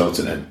the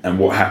consultant and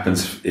what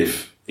happens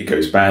if it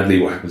goes badly,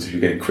 what happens if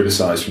you're getting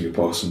criticised from your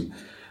boss. And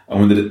I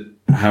wondered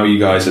how you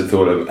guys had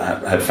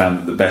found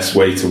that the best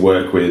way to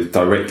work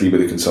directly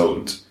with a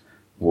consultant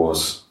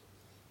was.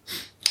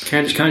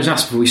 Can I just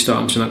ask before we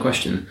start answering that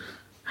question,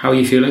 how are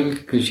you feeling?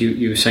 Because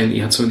you were saying that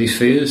you had some of these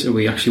fears. Are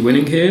we actually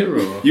winning here?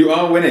 Or? You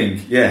are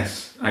winning,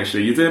 yes.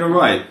 Actually, you're doing all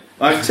right.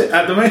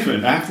 At the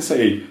moment, I have to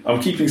say,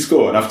 I'm keeping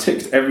score, and I've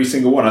ticked every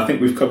single one. I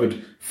think we've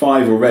covered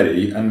 5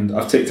 already, and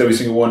I've ticked every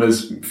single one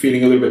as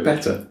feeling a little bit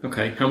better.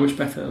 Okay, how much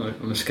better,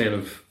 on a scale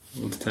of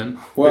 1 to 10?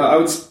 Well,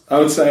 I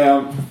would say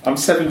I'm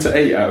 7 to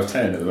 8 out of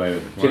 10 at the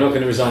moment. You're not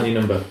going to resign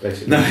your number,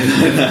 basically. No.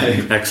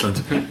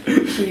 Excellent.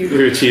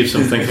 We achieved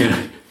something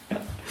here.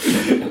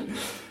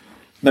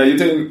 No,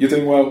 you're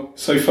doing well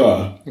so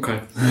far.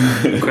 Okay.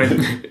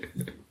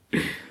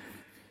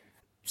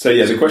 So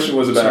the question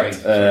was about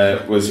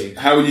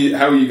how will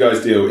you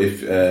guys deal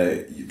if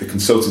the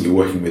consultant you're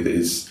working with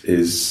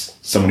is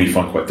someone you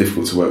find quite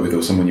difficult to work with,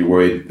 or someone you're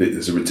worried that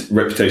there's a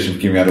reputation for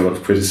giving out a lot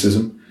of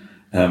criticism?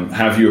 How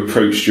have you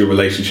approached your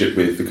relationship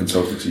with the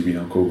consultants you've been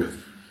on call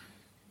with?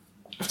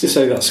 I have to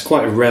say that's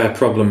quite a rare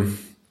problem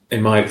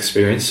in my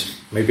experience.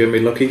 Maybe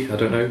I'm lucky, I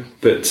don't know.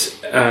 But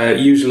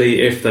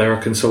usually if there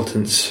are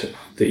consultants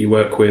that you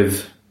work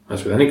with,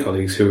 as with any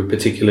colleagues, who are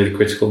particularly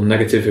critical and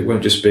negative, it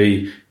won't just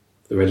be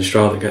the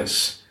registrar that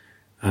gets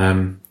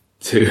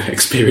to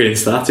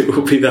experience that. It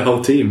will be the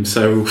whole team.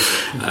 So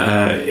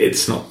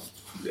it's not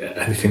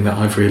anything that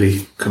I've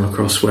really come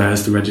across where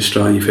as the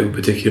registrar you feel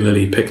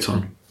particularly picked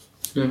on.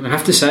 I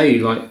have to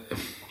say, I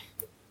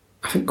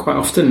think quite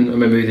often, I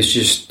mean, maybe this is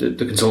just the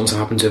consultants I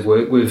happen to have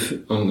worked with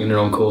in an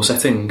on-call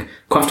setting,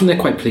 quite often they're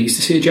quite pleased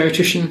to see a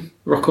geriatrician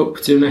rock up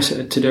to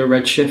do a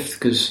red shift,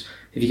 because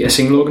if you get a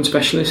single organ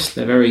specialist,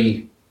 they're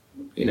very,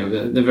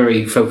 they're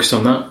very focused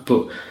on that.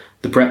 But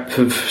the breadth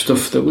of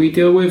stuff that we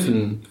deal with,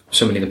 and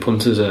so many of the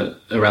punters are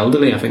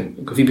elderly, I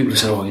think a few people have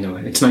said,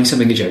 it's nice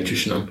having a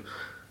geriatrician on.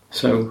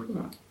 So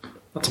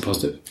that's a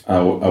positive.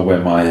 I'll wear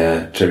my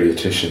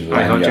geriatrician.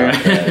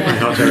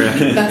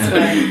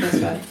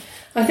 That's right.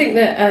 I think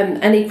that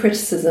any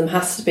criticism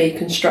has to be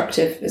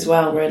constructive as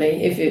well,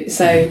 really. I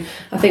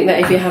think that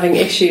if you're having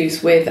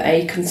issues with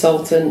a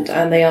consultant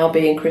and they are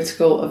being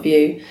critical of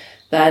you,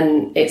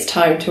 then it's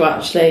time to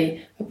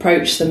actually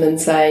approach them and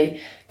say,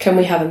 can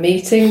we have a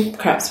meeting?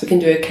 Perhaps we can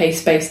do a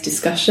case-based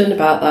discussion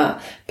about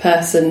that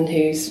person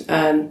who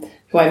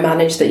I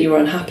manage that you were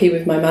unhappy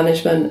with my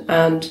management,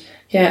 and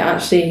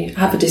actually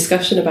have a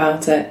discussion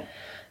about it.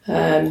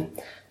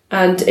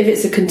 And if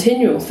it's a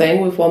continual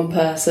thing with one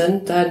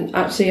person, then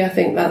actually I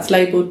think that's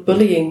labelled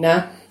bullying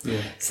now.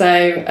 Yeah.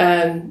 So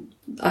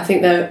I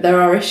think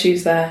there are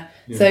issues there.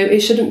 Yeah. So it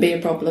shouldn't be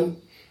a problem.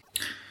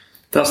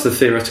 That's the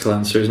theoretical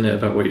answer, isn't it,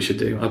 about what you should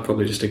do? I'd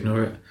probably just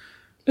ignore it.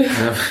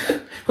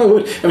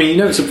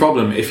 It's a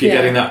problem if you're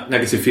getting that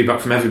negative feedback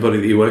from everybody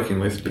that you're working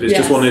with, but it's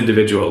just one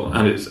individual,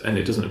 and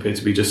it doesn't appear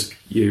to be just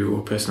you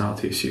or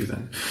personality issue.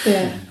 Then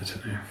I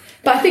don't know.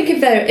 But I think if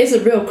there is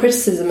a real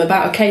criticism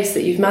about a case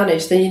that you've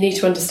managed, then you need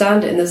to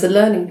understand it, and there's a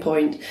learning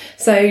point.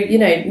 So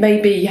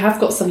maybe you have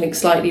got something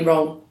slightly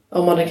wrong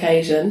on one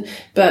occasion,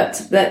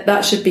 but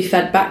that should be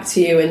fed back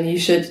to you, and it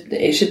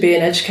should be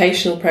an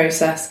educational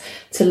process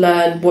to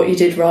learn what you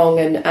did wrong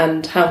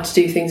and how to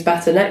do things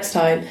better next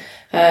time.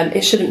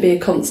 It shouldn't be a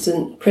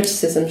constant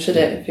criticism, should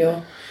it?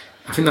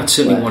 I think that's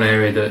certainly one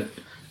area that,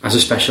 as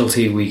a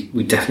specialty,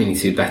 we definitely need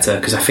to do better,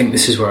 because I think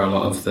this is where a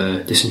lot of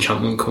the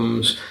disenchantment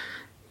comes.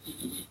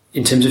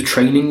 In terms of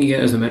training you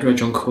get as the Med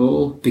Reg on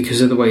call, because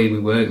of the way we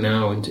work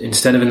now, and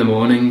instead of in the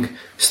morning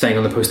staying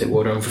on the post-it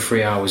wardroom for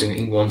 3 hours and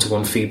getting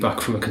one-to-one feedback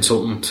from a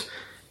consultant,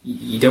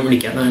 you don't really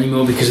get that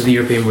anymore because of the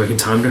European Working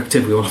Time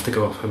Directive. We all have to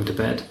go off home to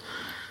bed.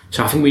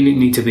 So I think we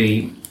need to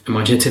be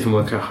imaginative and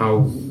work out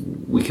how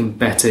we can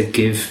better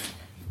give,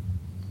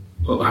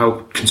 or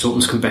how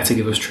consultants can better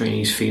give us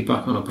trainees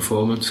feedback on our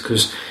performance,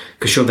 because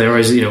sure, there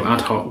is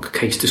ad hoc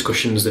case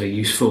discussions that are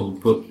useful,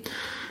 but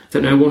I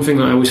don't know, one thing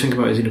that I always think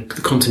about is the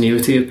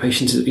continuity of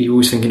patients. You're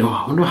always thinking,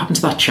 I wonder what happened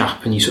to that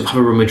chap, and you sort of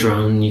have a rummage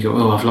around and you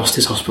go, I've lost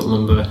his hospital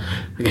number,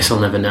 I guess I'll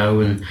never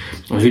know. And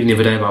I was reading the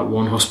other day about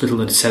one hospital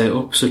that had set it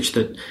up such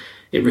that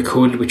it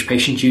recorded which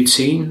patients you'd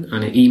seen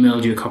and it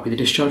emailed you a copy of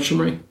the discharge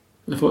summary.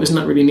 And I thought, isn't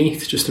that really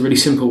neat? Just a really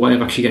simple way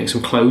of actually getting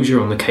some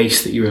closure on the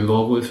case that you're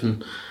involved with.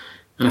 And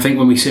I think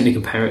when we certainly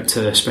compare it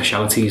to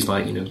specialities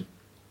like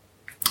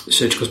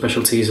surgical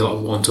specialties, a lot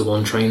of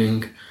one-to-one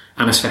training,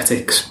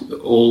 anaesthetics,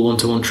 all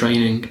one-to-one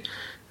training.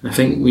 And I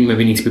think we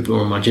maybe need to be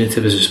more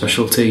imaginative as a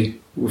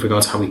specialty with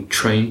regards to how we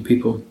train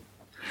people.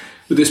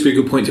 Would this be a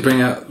good point to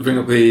bring up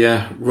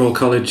the Royal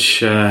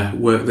College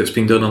work that's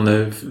been done on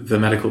the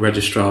medical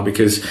registrar,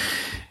 because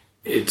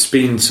it's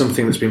been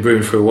something that's been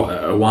brewing for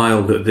a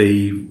while that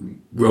the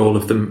role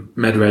of the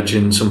Med Reg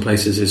in some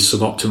places is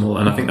suboptimal,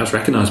 and I think that's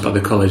recognised by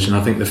the college, and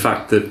I think the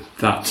fact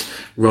that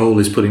role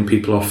is putting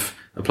people off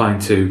applying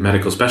to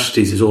medical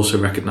specialties is also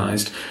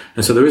recognised.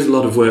 And so there is a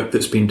lot of work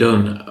that's been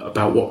done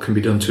about what can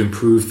be done to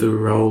improve the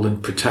role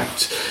and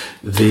protect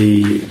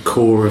the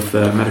core of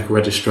the medical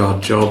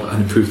registrar job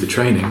and improve the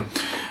training.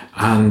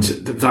 And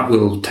that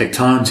will take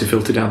time to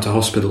filter down to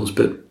hospitals,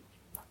 but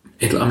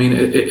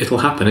it'll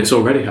happen. It's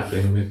already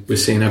happening. We're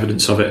seeing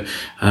evidence of it.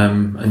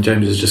 And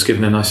James has just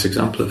given a nice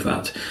example of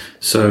that.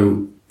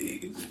 So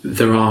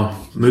there are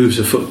moves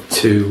afoot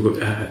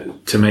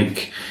to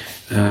make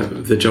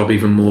the job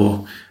even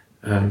more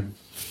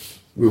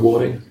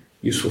rewarding,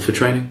 useful for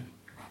training.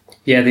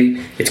 Yeah,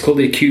 it's called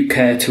the Acute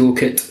Care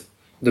Toolkit,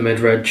 the Med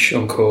Reg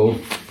on call,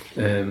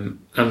 and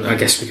I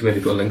guess we can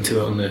maybe put a link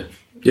to it on the.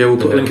 Yeah, we'll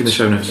put a link in the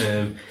show notes.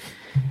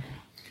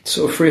 It's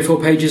sort of 3 or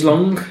 4 pages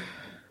long.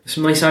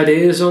 Some nice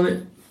ideas on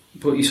it,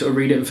 but you sort of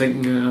read it and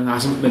think it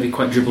hasn't maybe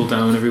quite dribbled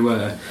down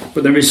everywhere.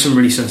 But there is some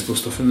really sensible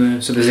stuff in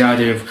there. So there's the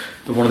idea of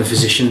one of the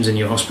physicians in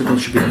your hospital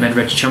should be the Med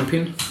Reg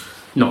champion.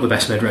 Not the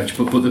best Med Reg,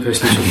 but the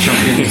person who sort of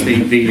champions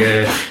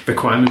the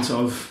requirements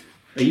of.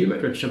 Are you a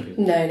Med Reg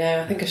champion? No,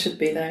 I think I should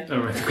be though. Oh,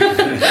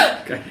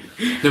 right. Okay.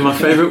 No, my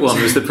favourite one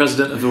was the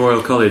president of the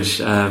Royal College.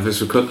 This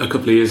was a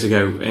couple of years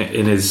ago.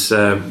 In his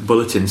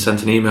bulletin,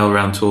 sent an email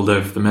around to all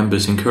of the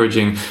members,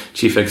 encouraging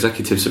chief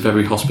executives of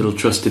every hospital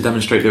trust to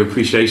demonstrate their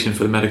appreciation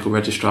for the medical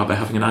registrar by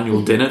having an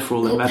annual dinner for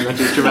all the Med Regs.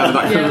 Do you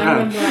remember that coming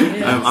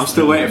around? I'm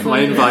still waiting for my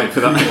invite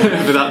for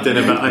that for that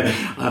dinner, but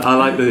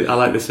I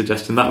like the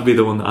suggestion. That would be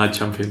the one that I'd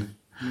champion.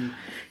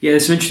 Yeah,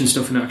 there's some interesting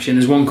stuff in action.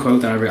 There's one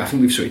quote that I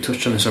think we've sort of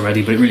touched on this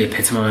already, but it really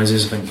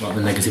epitomises, I think, like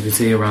the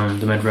negativity around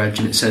the Med Reg.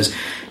 And it says,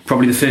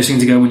 probably the first thing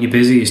to go when you're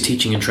busy is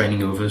teaching and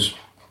training others.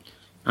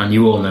 And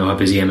you all know how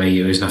busy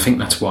MAU is, and I think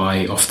that's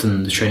why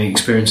often the training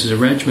experience as a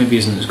Reg maybe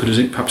isn't as good as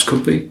it perhaps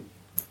could be.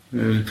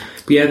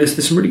 But yeah,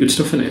 there's some really good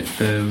stuff in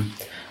it.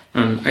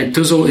 And it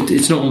does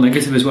it's not all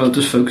negative as well. It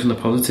does focus on the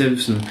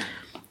positives. And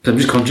I'm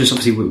just conscious,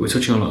 obviously, we're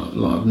touching on a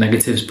lot of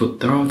negatives,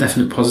 but there are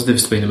definite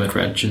positives to being a Med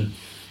Reg, and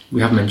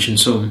we have mentioned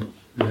some.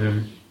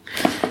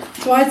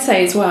 So I'd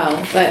say as well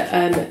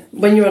that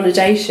when you're on a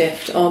day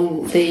shift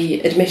on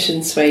the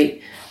admission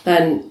suite,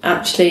 then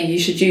actually you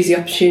should use the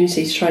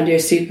opportunity to try and do a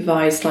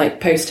supervised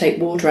post-take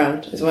ward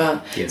round as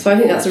well. Yeah. So I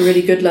think that's a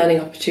really good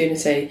learning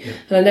opportunity. Yeah.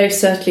 And I know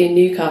certainly in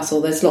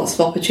Newcastle there's lots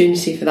of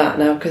opportunity for that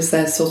now, because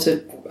there's sort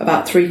of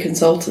about 3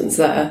 consultants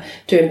that are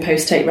doing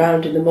post-take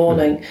round in the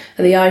morning.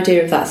 And the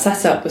idea of that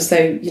setup was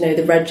so,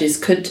 the Regis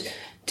could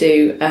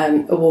do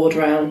a ward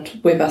round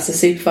with us, a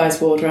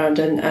supervised ward round,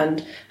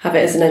 and have it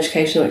as an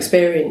educational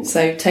experience.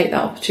 So take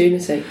that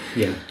opportunity.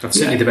 Yeah, that's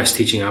certainly the best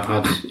teaching I've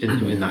had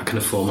in that kind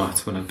of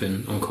format when I've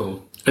been on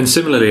call. And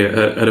similarly,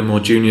 at a more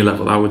junior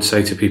level, I would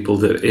say to people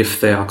that if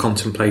they are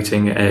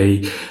contemplating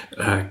a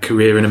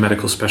career in a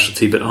medical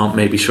specialty but aren't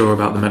maybe sure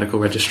about the medical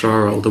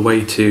registrar role, the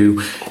way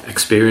to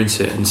experience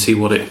it and see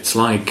what it's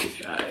like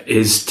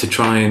is to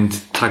try and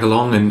tag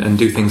along and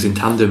do things in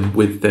tandem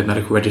with the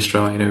medical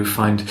registrar.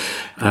 Find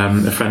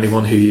a friendly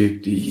one who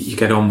you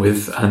get on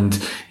with,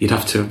 and you'd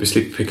have to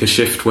obviously pick a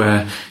shift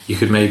where you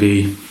could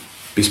maybe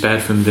be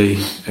spared from the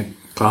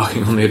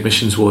clerking on the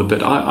admissions ward.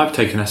 But I've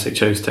taken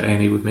SHOs to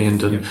A&E with me and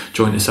done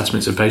joint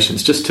assessments of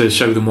patients just to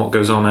show them what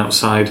goes on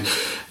outside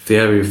the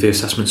area of the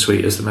assessment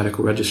suite as the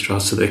medical registrar,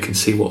 so they can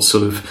see what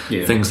sort of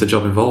things the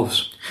job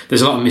involves.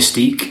 There's a lot of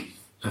mystique,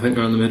 I think,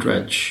 around the Med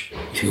Reg.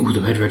 You think, oh, the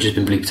Med Reg has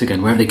been bleeped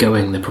again. Where are they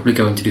going? They're probably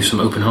going to do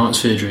some open heart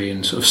surgery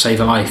and sort of save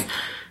a life.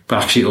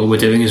 But actually all we're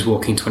doing is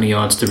walking 20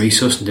 yards to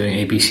resus and doing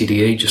A, B, C,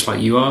 D, E, just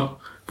like you are.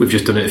 We've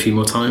just done it a few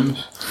more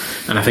times.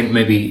 And I think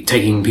maybe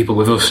taking people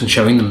with us and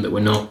showing them that we're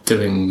not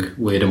doing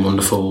weird and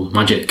wonderful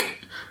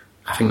magic,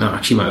 I think that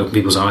actually might open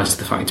people's eyes to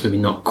the fact it's maybe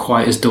not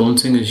quite as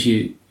daunting as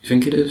you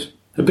think it is.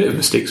 A bit of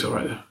mystique's all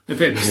right, though. A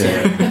bit of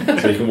mystique. Yeah.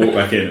 So you can walk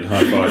back in and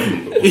high-five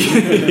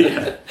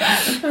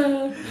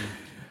people.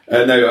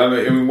 No,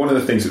 I mean, one of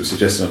the things that was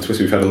suggested on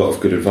Twitter, we've had a lot of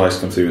good advice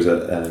come through, was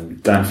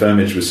that Dan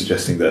Firmage was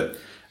suggesting that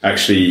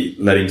actually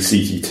letting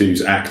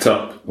CT2s act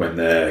up when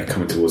they're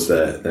coming towards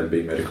them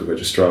being medical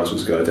registrars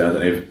was a good idea. I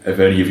don't know if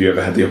any of you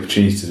ever had the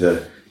opportunity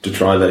to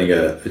try letting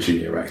a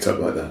junior act up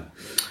like that.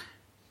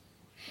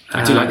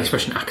 I do like the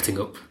expression acting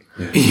up.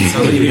 Yeah. It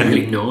sounds like you're being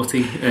really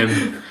naughty.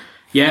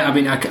 I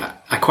mean,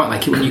 I quite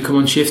like it when you come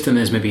on shift and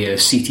there's maybe a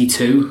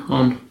CT2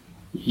 on.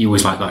 You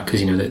always like that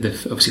because,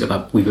 they've obviously got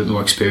that wee bit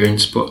more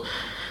experience. But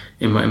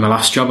in my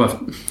last job,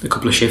 a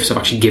couple of shifts, I've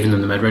actually given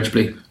them the Med Reg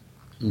bleep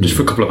just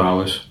for a couple of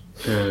hours.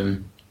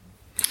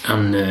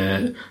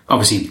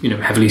 Obviously,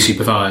 heavily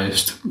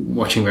supervised,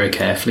 watching very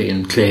carefully,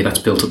 and clearly that's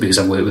built up because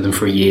I've worked with them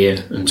for a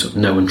year and sort of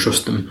know and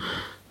trust them.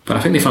 But I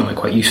think they found that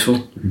quite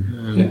useful.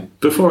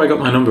 Before I got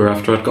my number,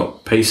 after I'd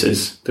got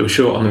paces, they were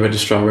short on the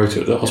registrar rota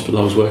at the hospital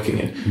I was working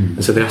in,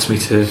 and so they asked me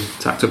to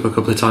act up a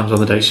couple of times on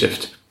the day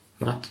shift.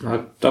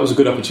 That was a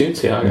good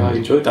opportunity. I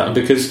enjoyed that, and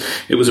because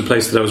it was a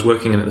place that I was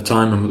working in at the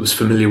time and was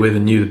familiar with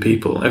and knew the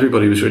people,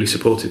 everybody was really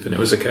supportive, and it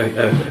was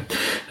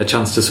a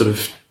chance to sort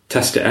of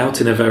test it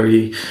out in a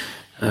very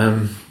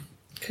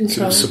sort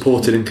of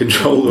supported and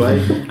controlled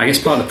way. I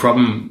guess part of the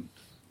problem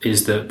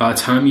is that by the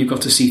time you've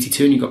got to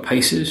CT2 and you've got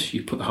paces,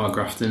 you put the hard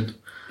graft in.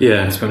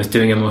 Yeah. To be honest,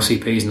 doing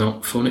MRCP is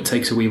not fun. It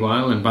takes a wee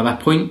while, and by that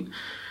point,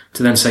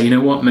 to then say, you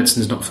know what,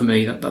 medicine's not for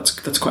me,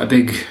 that's quite a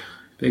big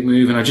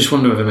move. And I just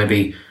wonder whether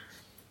maybe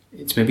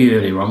it's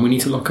earlier on we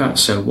need to look at.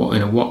 So what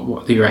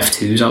do your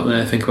F2s out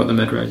there think about the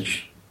Med Reg?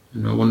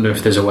 And I wonder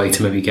if there's a way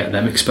to maybe get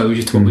them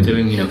exposure to what we're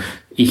doing,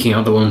 eking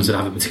out the ones that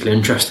have a particular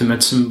interest in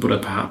medicine but are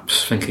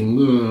perhaps thinking,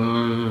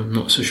 I'm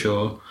not so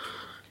sure.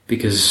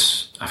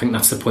 Because I think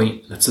that's the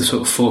point, that's the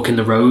sort of fork in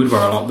the road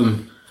where a lot of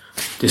them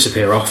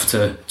disappear off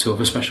to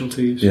other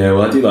specialties. Yeah,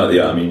 well, I do like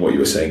what you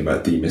were saying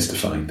about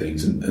demystifying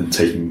things and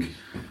taking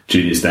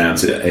juniors down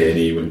to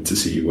A&E to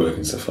see you work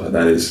and stuff like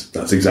that.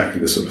 That's exactly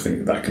the sort of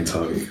thing that can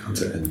target,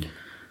 can't it? And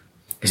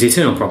because the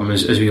eternal problem,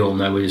 as we all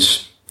know,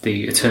 is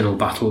the eternal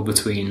battle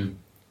between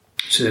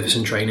service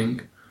and training.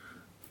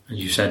 As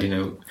you said,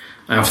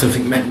 I often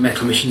think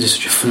medical admissions is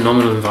such a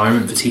phenomenal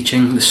environment for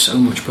teaching. There's so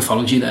much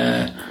pathology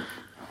there.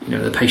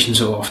 The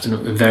patients are often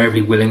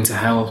invariably willing to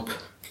help,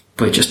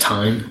 but it's just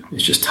time.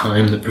 It's just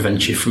time that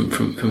prevents you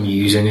from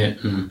using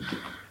it, and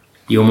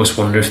you almost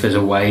wonder if there's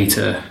a way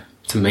to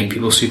make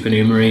people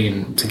supernumerary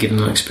and to give them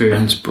that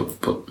experience, but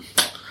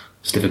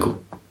it's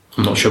difficult.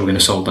 I'm not sure we're going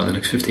to solve that in the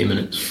next 15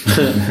 minutes.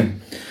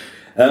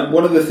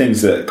 One of the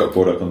things that got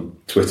brought up on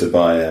Twitter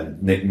by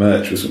Nick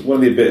Murch was one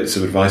of the bits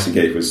of advice he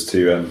gave was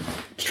to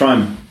try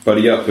and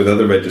buddy up with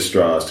other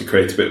registrars to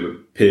create a bit of a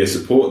peer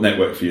support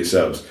network for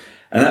yourselves.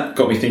 And that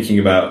got me thinking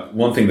about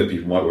one thing that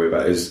people might worry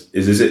about is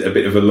it a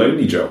bit of a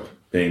lonely job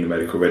being the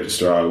medical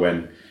registrar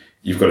when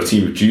you've got a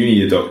team of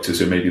junior doctors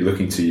who may be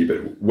looking to you,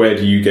 but where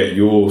do you get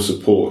your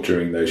support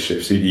during those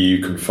shifts? Who do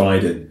you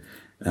confide in?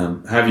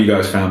 Have you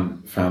guys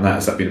found that?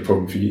 Has that been a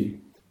problem for you?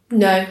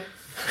 No.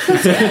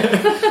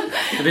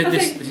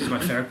 This is my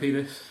therapy,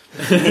 this.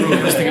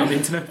 Broadcasting on the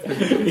internet.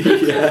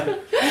 Yeah.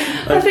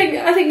 I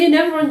think you're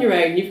never on your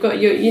own. You've got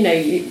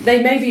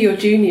they may be your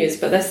juniors,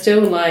 but they're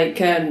still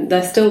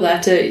they're still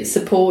there to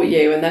support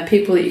you, and they're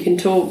people that you can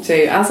talk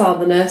to, as are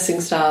the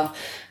nursing staff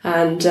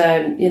and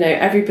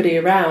everybody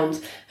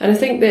around. And I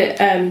think that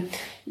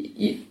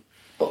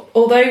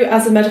although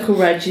as a medical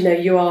reg,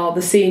 you are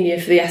the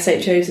senior for the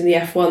SHOs and the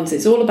F1s,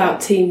 it's all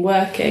about team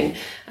working.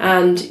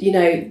 And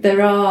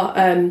there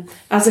are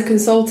as a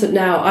consultant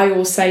now, I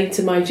will say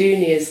to my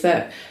juniors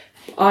that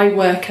I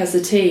work as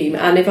a team,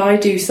 and if I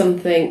do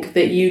something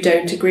that you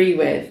don't agree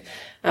with,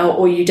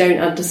 or you don't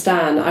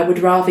understand, I would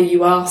rather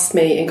you ask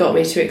me and got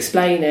me to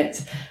explain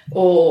it,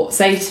 or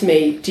say to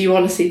me, do you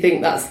honestly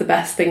think that's the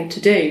best thing to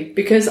do?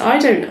 Because I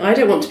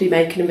don't want to be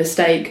making a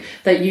mistake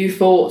that you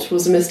thought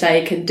was a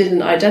mistake and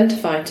didn't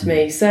identify to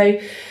me. So,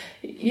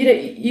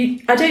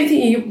 I don't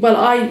think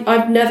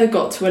I've never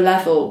got to a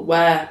level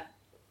where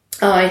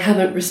I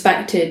haven't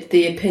respected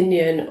the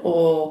opinion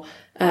or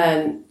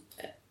being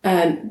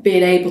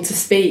able to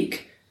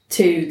speak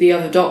to the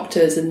other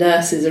doctors and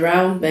nurses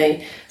around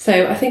me.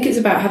 So I think it's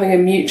about having a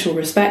mutual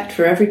respect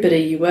for everybody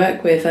you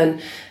work with, and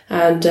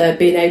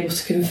being able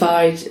to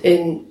confide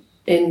in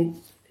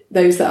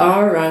those that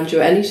are around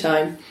you at any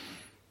time.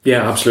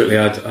 Yeah, absolutely.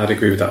 I'd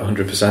agree with that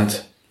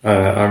 100%.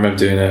 I remember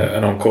doing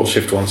an on-call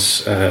shift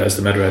once as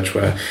the Med Reg,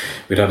 where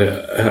we'd had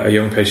a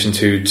young patient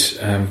who'd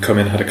come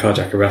in, had a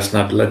cardiac arrest,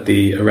 and I'd led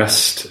the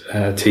arrest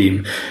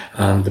team,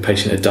 and the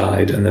patient had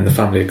died, and then the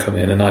family had come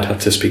in, and I'd had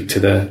to speak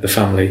to the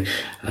family,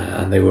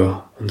 and they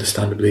were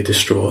understandably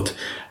distraught,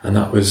 and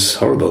that was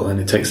horrible, and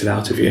it takes it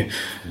out of you.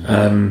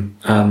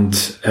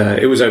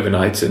 It was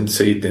overnight, and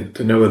so there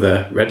were no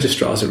other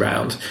registrars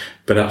around,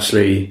 but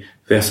actually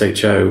the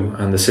SHO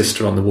and the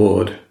sister on the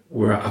ward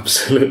were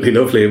absolutely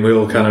lovely, and we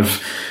all kind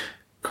of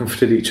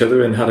comforted each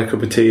other and had a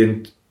cup of tea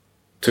and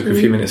took a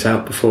few minutes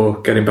out before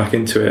getting back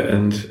into it.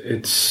 And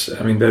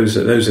those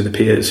are the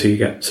peers who you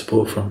get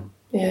support from.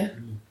 Yeah.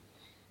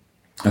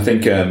 I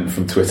think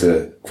from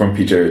Twitter,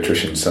 Grumpy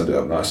Geriatrician summed it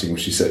up nicely when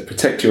she said,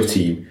 protect your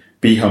team,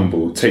 be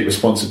humble, take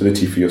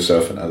responsibility for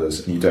yourself and others,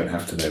 and you don't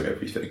have to know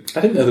everything.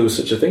 I didn't know there was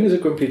such a thing as a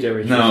Grumpy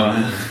Geriatrician.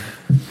 No,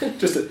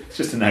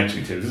 just an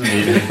adjective, doesn't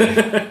mean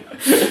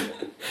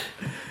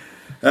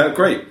anything.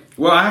 Great.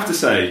 Well, I have to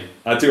say,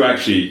 I do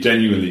actually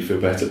genuinely feel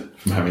better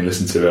from having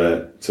listened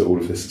to all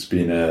of this that's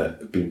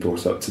been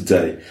brought up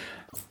today.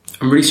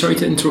 I'm really sorry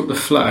to interrupt the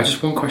flow. I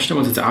just one question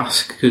I wanted to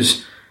ask,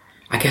 because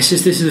I guess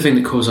this is the thing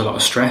that causes a lot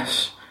of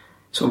stress,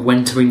 sort of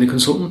when to bring the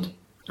consultant.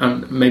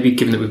 And maybe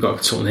given that we've got a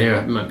consultant here,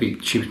 it might be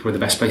she was probably the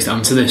best place to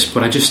answer this.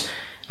 But I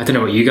don't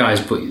know about you guys,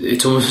 but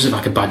it's almost as if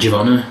like a badge of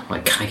honour.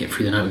 Like, can I get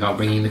through the night without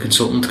bringing the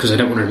consultant? Because I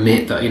don't want to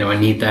admit that I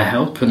need their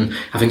help. And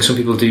I think some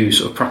people do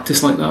sort of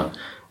practice like that.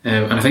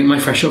 And I think my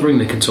threshold bringing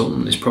the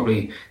consultant is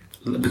probably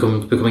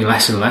becoming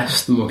less and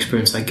less the more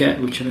experience I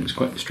get, which I think is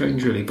quite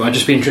strange, really. But I'd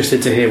just be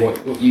interested to hear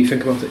what you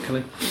think about it,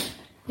 Kelly.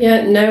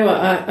 Yeah, no,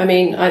 I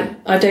mean,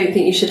 I don't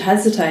think you should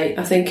hesitate.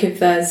 I think if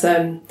there's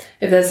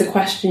a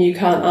question you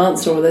can't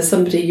answer, or there's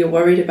somebody you're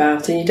worried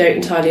about and you don't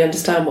entirely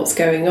understand what's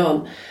going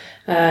on,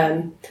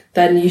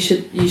 then you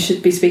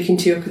should be speaking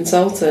to your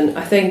consultant.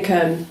 I think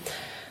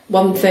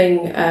one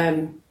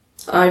thing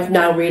I've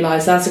now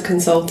realised as a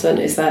consultant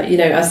is that,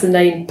 as the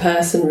named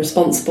person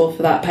responsible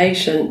for that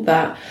patient,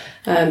 that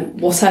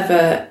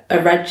whatever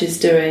a reg is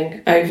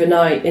doing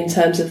overnight in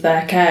terms of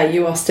their care,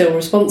 you are still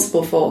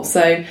responsible for.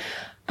 So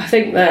I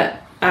think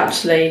that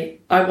actually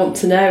I want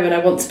to know, and I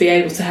want to be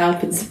able to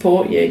help and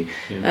support you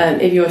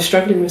if you're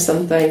struggling with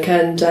something.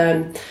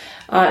 And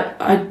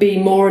I'd be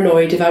more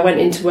annoyed if I went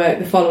into work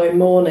the following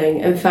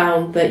morning and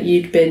found that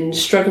you'd been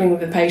struggling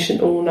with a patient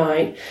all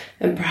night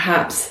and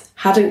perhaps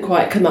hadn't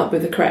quite come up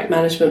with the correct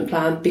management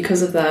plan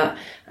because of that,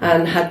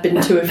 and had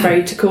been too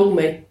afraid to call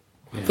me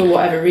for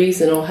whatever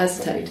reason, or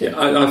hesitated. Yeah,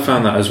 I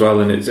found that as well,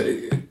 and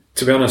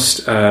to be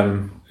honest,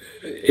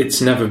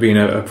 it's never been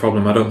a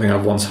problem. I don't think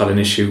I've once had an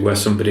issue where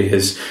somebody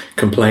has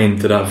complained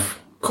that I've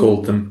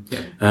called them,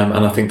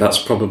 and I think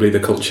that's probably the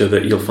culture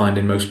that you'll find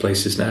in most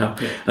places now.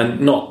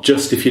 And not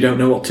just if you don't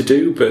know what to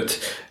do, but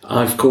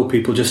I've called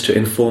people just to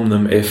inform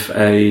them if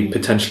a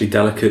potentially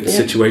delicate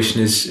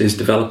situation is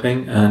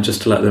developing, and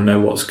just to let them know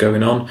what's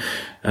going on.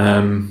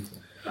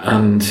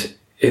 And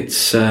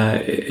it's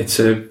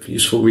a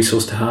useful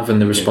resource to have,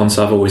 and the response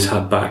I've always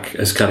had back,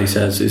 as Kelly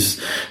says, is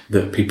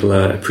that people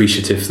are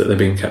appreciative that they're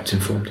being kept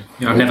informed.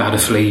 I've never had a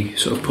flea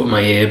sort of put in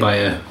my ear by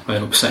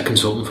an upset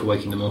consultant for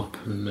waking them up,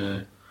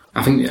 and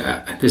I think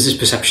there's this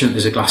perception that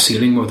there's a glass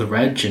ceiling with the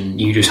reg,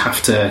 and you just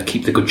have to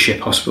keep the good ship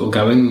hospital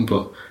going.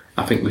 But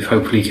I think we've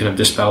hopefully kind of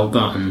dispelled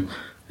that, and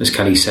as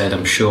Kelly said,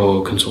 I'm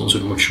sure consultants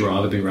would much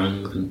rather be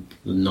rang than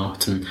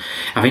not. And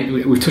I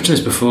think we've touched on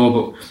this before,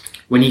 but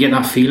when you get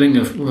that feeling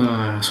of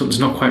something's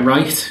not quite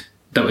right,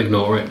 don't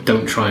ignore it.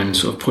 Don't try and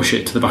sort of push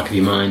it to the back of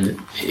your mind.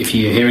 If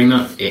you're hearing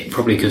that, it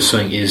probably because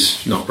something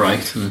is not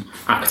right, and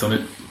act on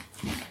it.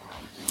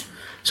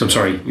 So I'm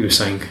sorry, you were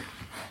saying.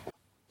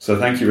 So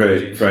thank you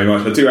very, very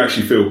much. I do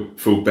actually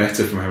feel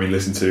better from having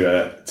listened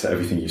to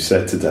everything you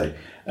said today.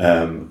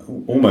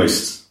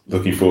 Almost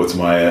looking forward to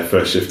my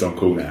first shift on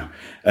call now.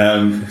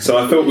 So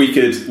I thought we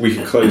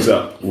could close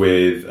up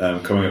with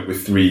coming up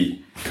with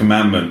 3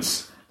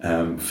 commandments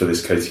for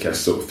this CotEcast,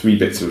 sort of 3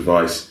 bits of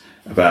advice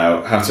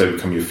about how to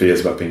overcome your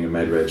fears about being a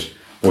Med Reg,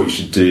 what you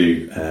should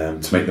do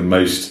to make the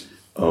most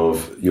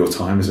of your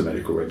time as a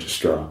medical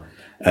registrar.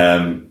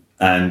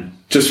 And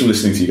just from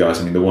listening to you guys,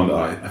 I mean, the one that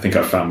I think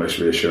I found most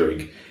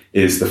reassuring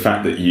is the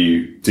fact that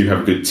you do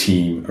have a good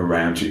team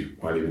around you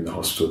while you're in the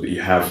hospital, that you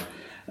have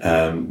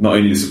not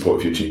only the support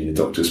of your junior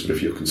doctors, but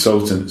of your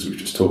consultant, as we've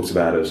just talked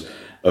about,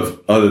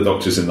 of other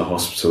doctors in the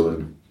hospital,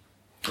 and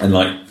And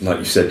like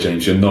you said,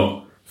 James, you're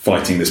not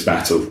fighting this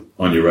battle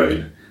on your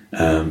own.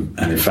 And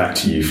in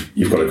fact,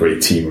 you've got a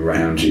great team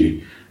around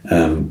you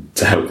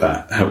to help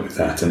with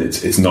that, and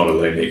it's not a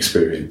lonely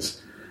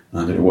experience.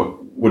 I don't know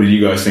what did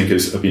you guys think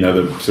have been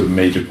other sort of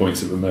major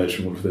points that have emerged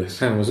from all of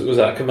this? And was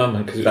that a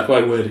commandment? Because it was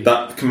quite wordy.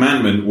 That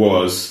commandment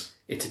was,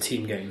 it's a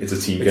team game. It's a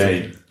team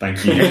game.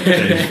 Thank you,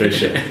 James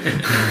Fisher.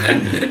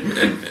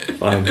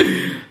 Fine.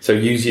 So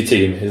use your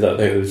team. Is that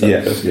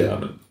the first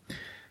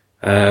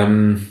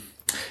commandment?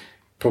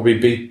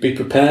 Probably be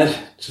prepared,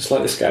 just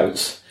like the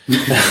Scouts.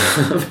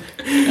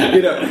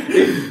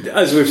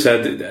 As we've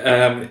said,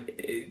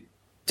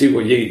 do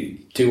what you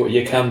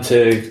can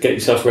to get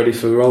yourself ready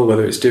for the role,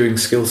 whether it's doing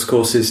skills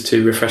courses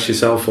to refresh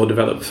yourself or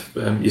develop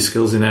your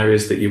skills in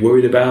areas that you're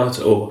worried about,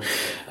 or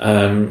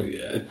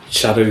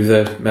shadow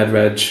the Med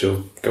Reg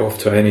or go off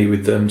to A&E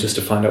with them just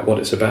to find out what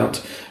it's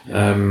about.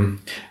 And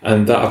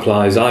that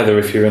applies either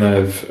if you're in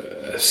a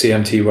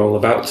CMT role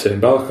about to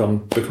embark on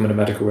becoming a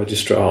medical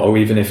registrar, or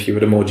even if you're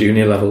at a more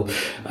junior level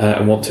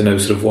and want to know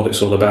sort of what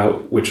it's all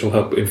about, which will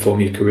help inform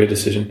your career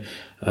decision.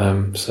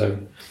 Yeah.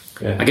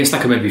 I guess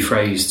that could maybe be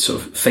phrased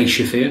sort of face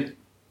your fear.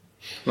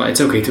 Like,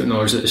 it's okay to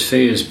acknowledge that there's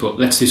fears, but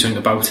let's do something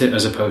about it,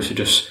 as opposed to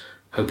just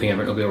hoping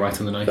everything will be alright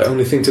on the night. The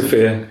only thing to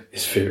fear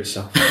is fear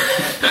itself.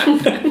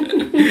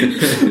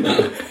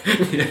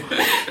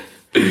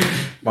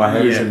 My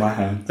head is in my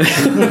hand.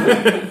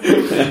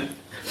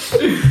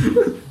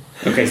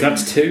 Okay, so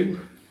that's 2.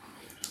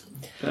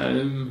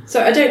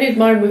 So I don't know if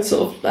mine would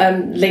sort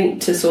of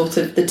link to sort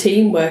of the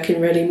team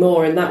working really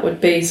more, and that would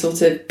be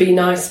sort of be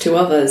nice to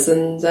others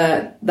and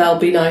they'll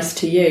be nice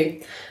to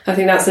you. I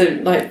think that's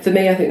for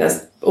me, I think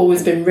that's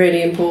always been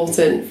really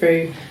important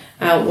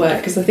throughout work,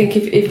 because I think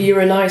if you're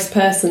a nice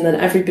person, then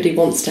everybody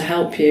wants to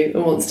help you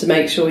and wants to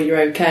make sure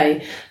you're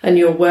okay, and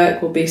your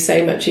work will be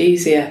so much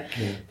easier.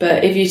 Yeah.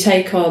 But if you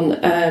take on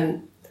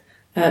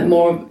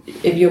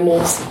if you're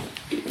more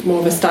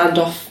of a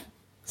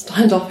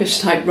standoffish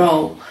type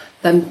role,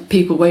 then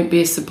people won't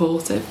be as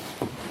supportive.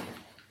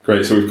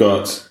 Great, so we've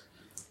got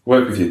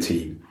work with your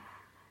team,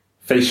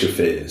 face your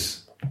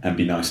fears, and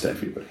be nice to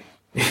everybody.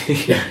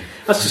 Yeah,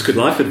 that's just good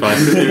life advice,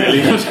 isn't it,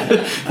 really?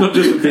 Not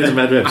just with being a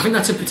Med Reg. I think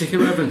that's a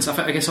particular evidence.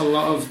 I guess a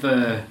lot of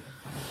the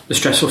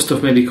stressful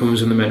stuff maybe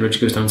comes when the Med Reg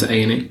goes down to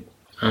A&E.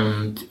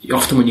 And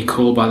often when you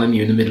call by them,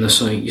 you're in the middle of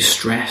something, you're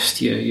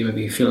stressed, you may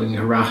be feeling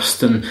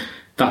harassed, and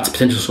that's a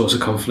potential source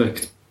of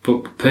conflict.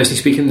 But personally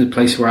speaking, the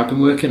place where I've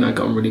been working, I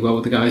got on really well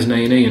with the guys in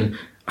A&E, and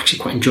actually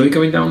quite enjoy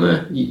going down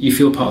there. You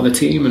feel part of the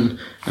team, and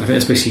I think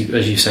especially,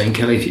 as you're saying,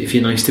 Kelly, if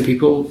you're nice to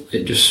people,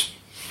 it just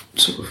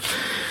sort of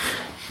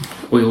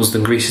oils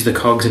and greases the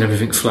cogs and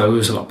everything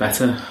flows a lot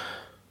better.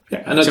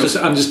 Yeah, and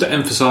just to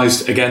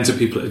emphasise again to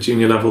people at a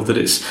junior level that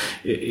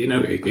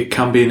it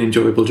can be an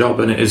enjoyable job,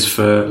 and it is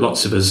for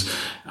lots of us.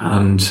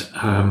 And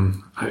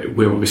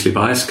we're obviously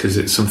biased because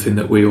it's something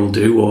that we all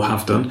do or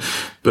have done,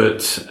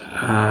 but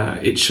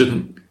it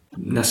shouldn't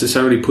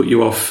necessarily put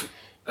you off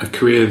a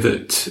career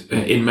that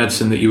in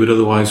medicine that you would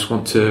otherwise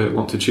want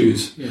to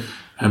choose,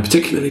 and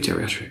particularly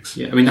geriatrics.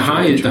 Yeah, I mean the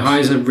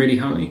highs are really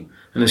high,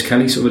 and as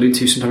Kelly sort of alluded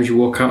to, sometimes you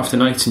walk out after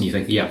nights and you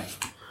think, yeah,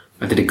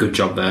 I did a good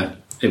job there.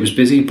 It was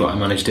busy, but I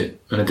managed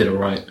it and I did all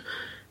right.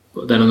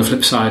 But then on the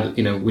flip side,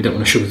 we don't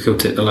want to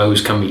sugarcoat it. The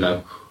lows can be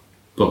low,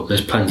 but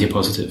there's plenty of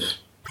positives.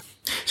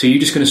 So you're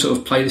just going to sort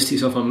of play this to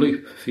yourself on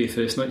loop for your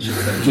first night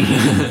shift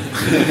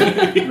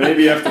then?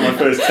 Maybe after my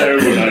first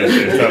terrible night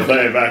shift, I'll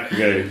play it back and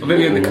go, or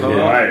maybe in the car.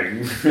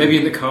 Lying. Maybe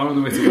in the car on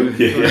the way to work.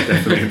 Yeah,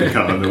 definitely in the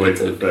car on the way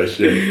to the first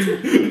shift.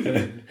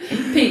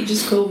 Pete,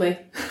 just call me.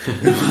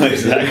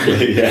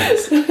 Exactly,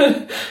 yes.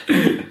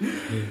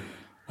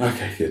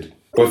 Okay, good.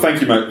 Well,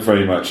 thank you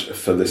very much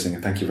for listening,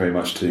 and thank you very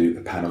much to the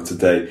panel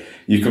today.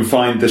 You can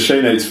find the show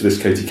notes for this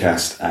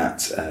CotEcast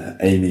at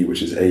AME,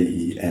 which is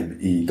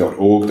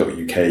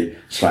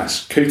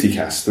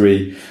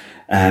aeme.org.uk/CotEcast3.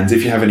 And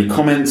if you have any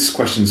comments,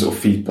 questions or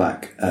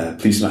feedback,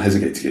 please do not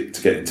hesitate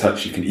to get in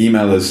touch. You can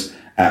email us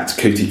at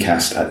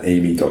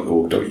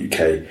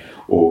CotEcast@ame.org.uk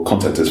or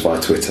contact us via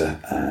Twitter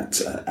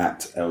at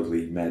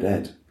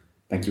elderlyMedEd.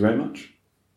 Thank you very much.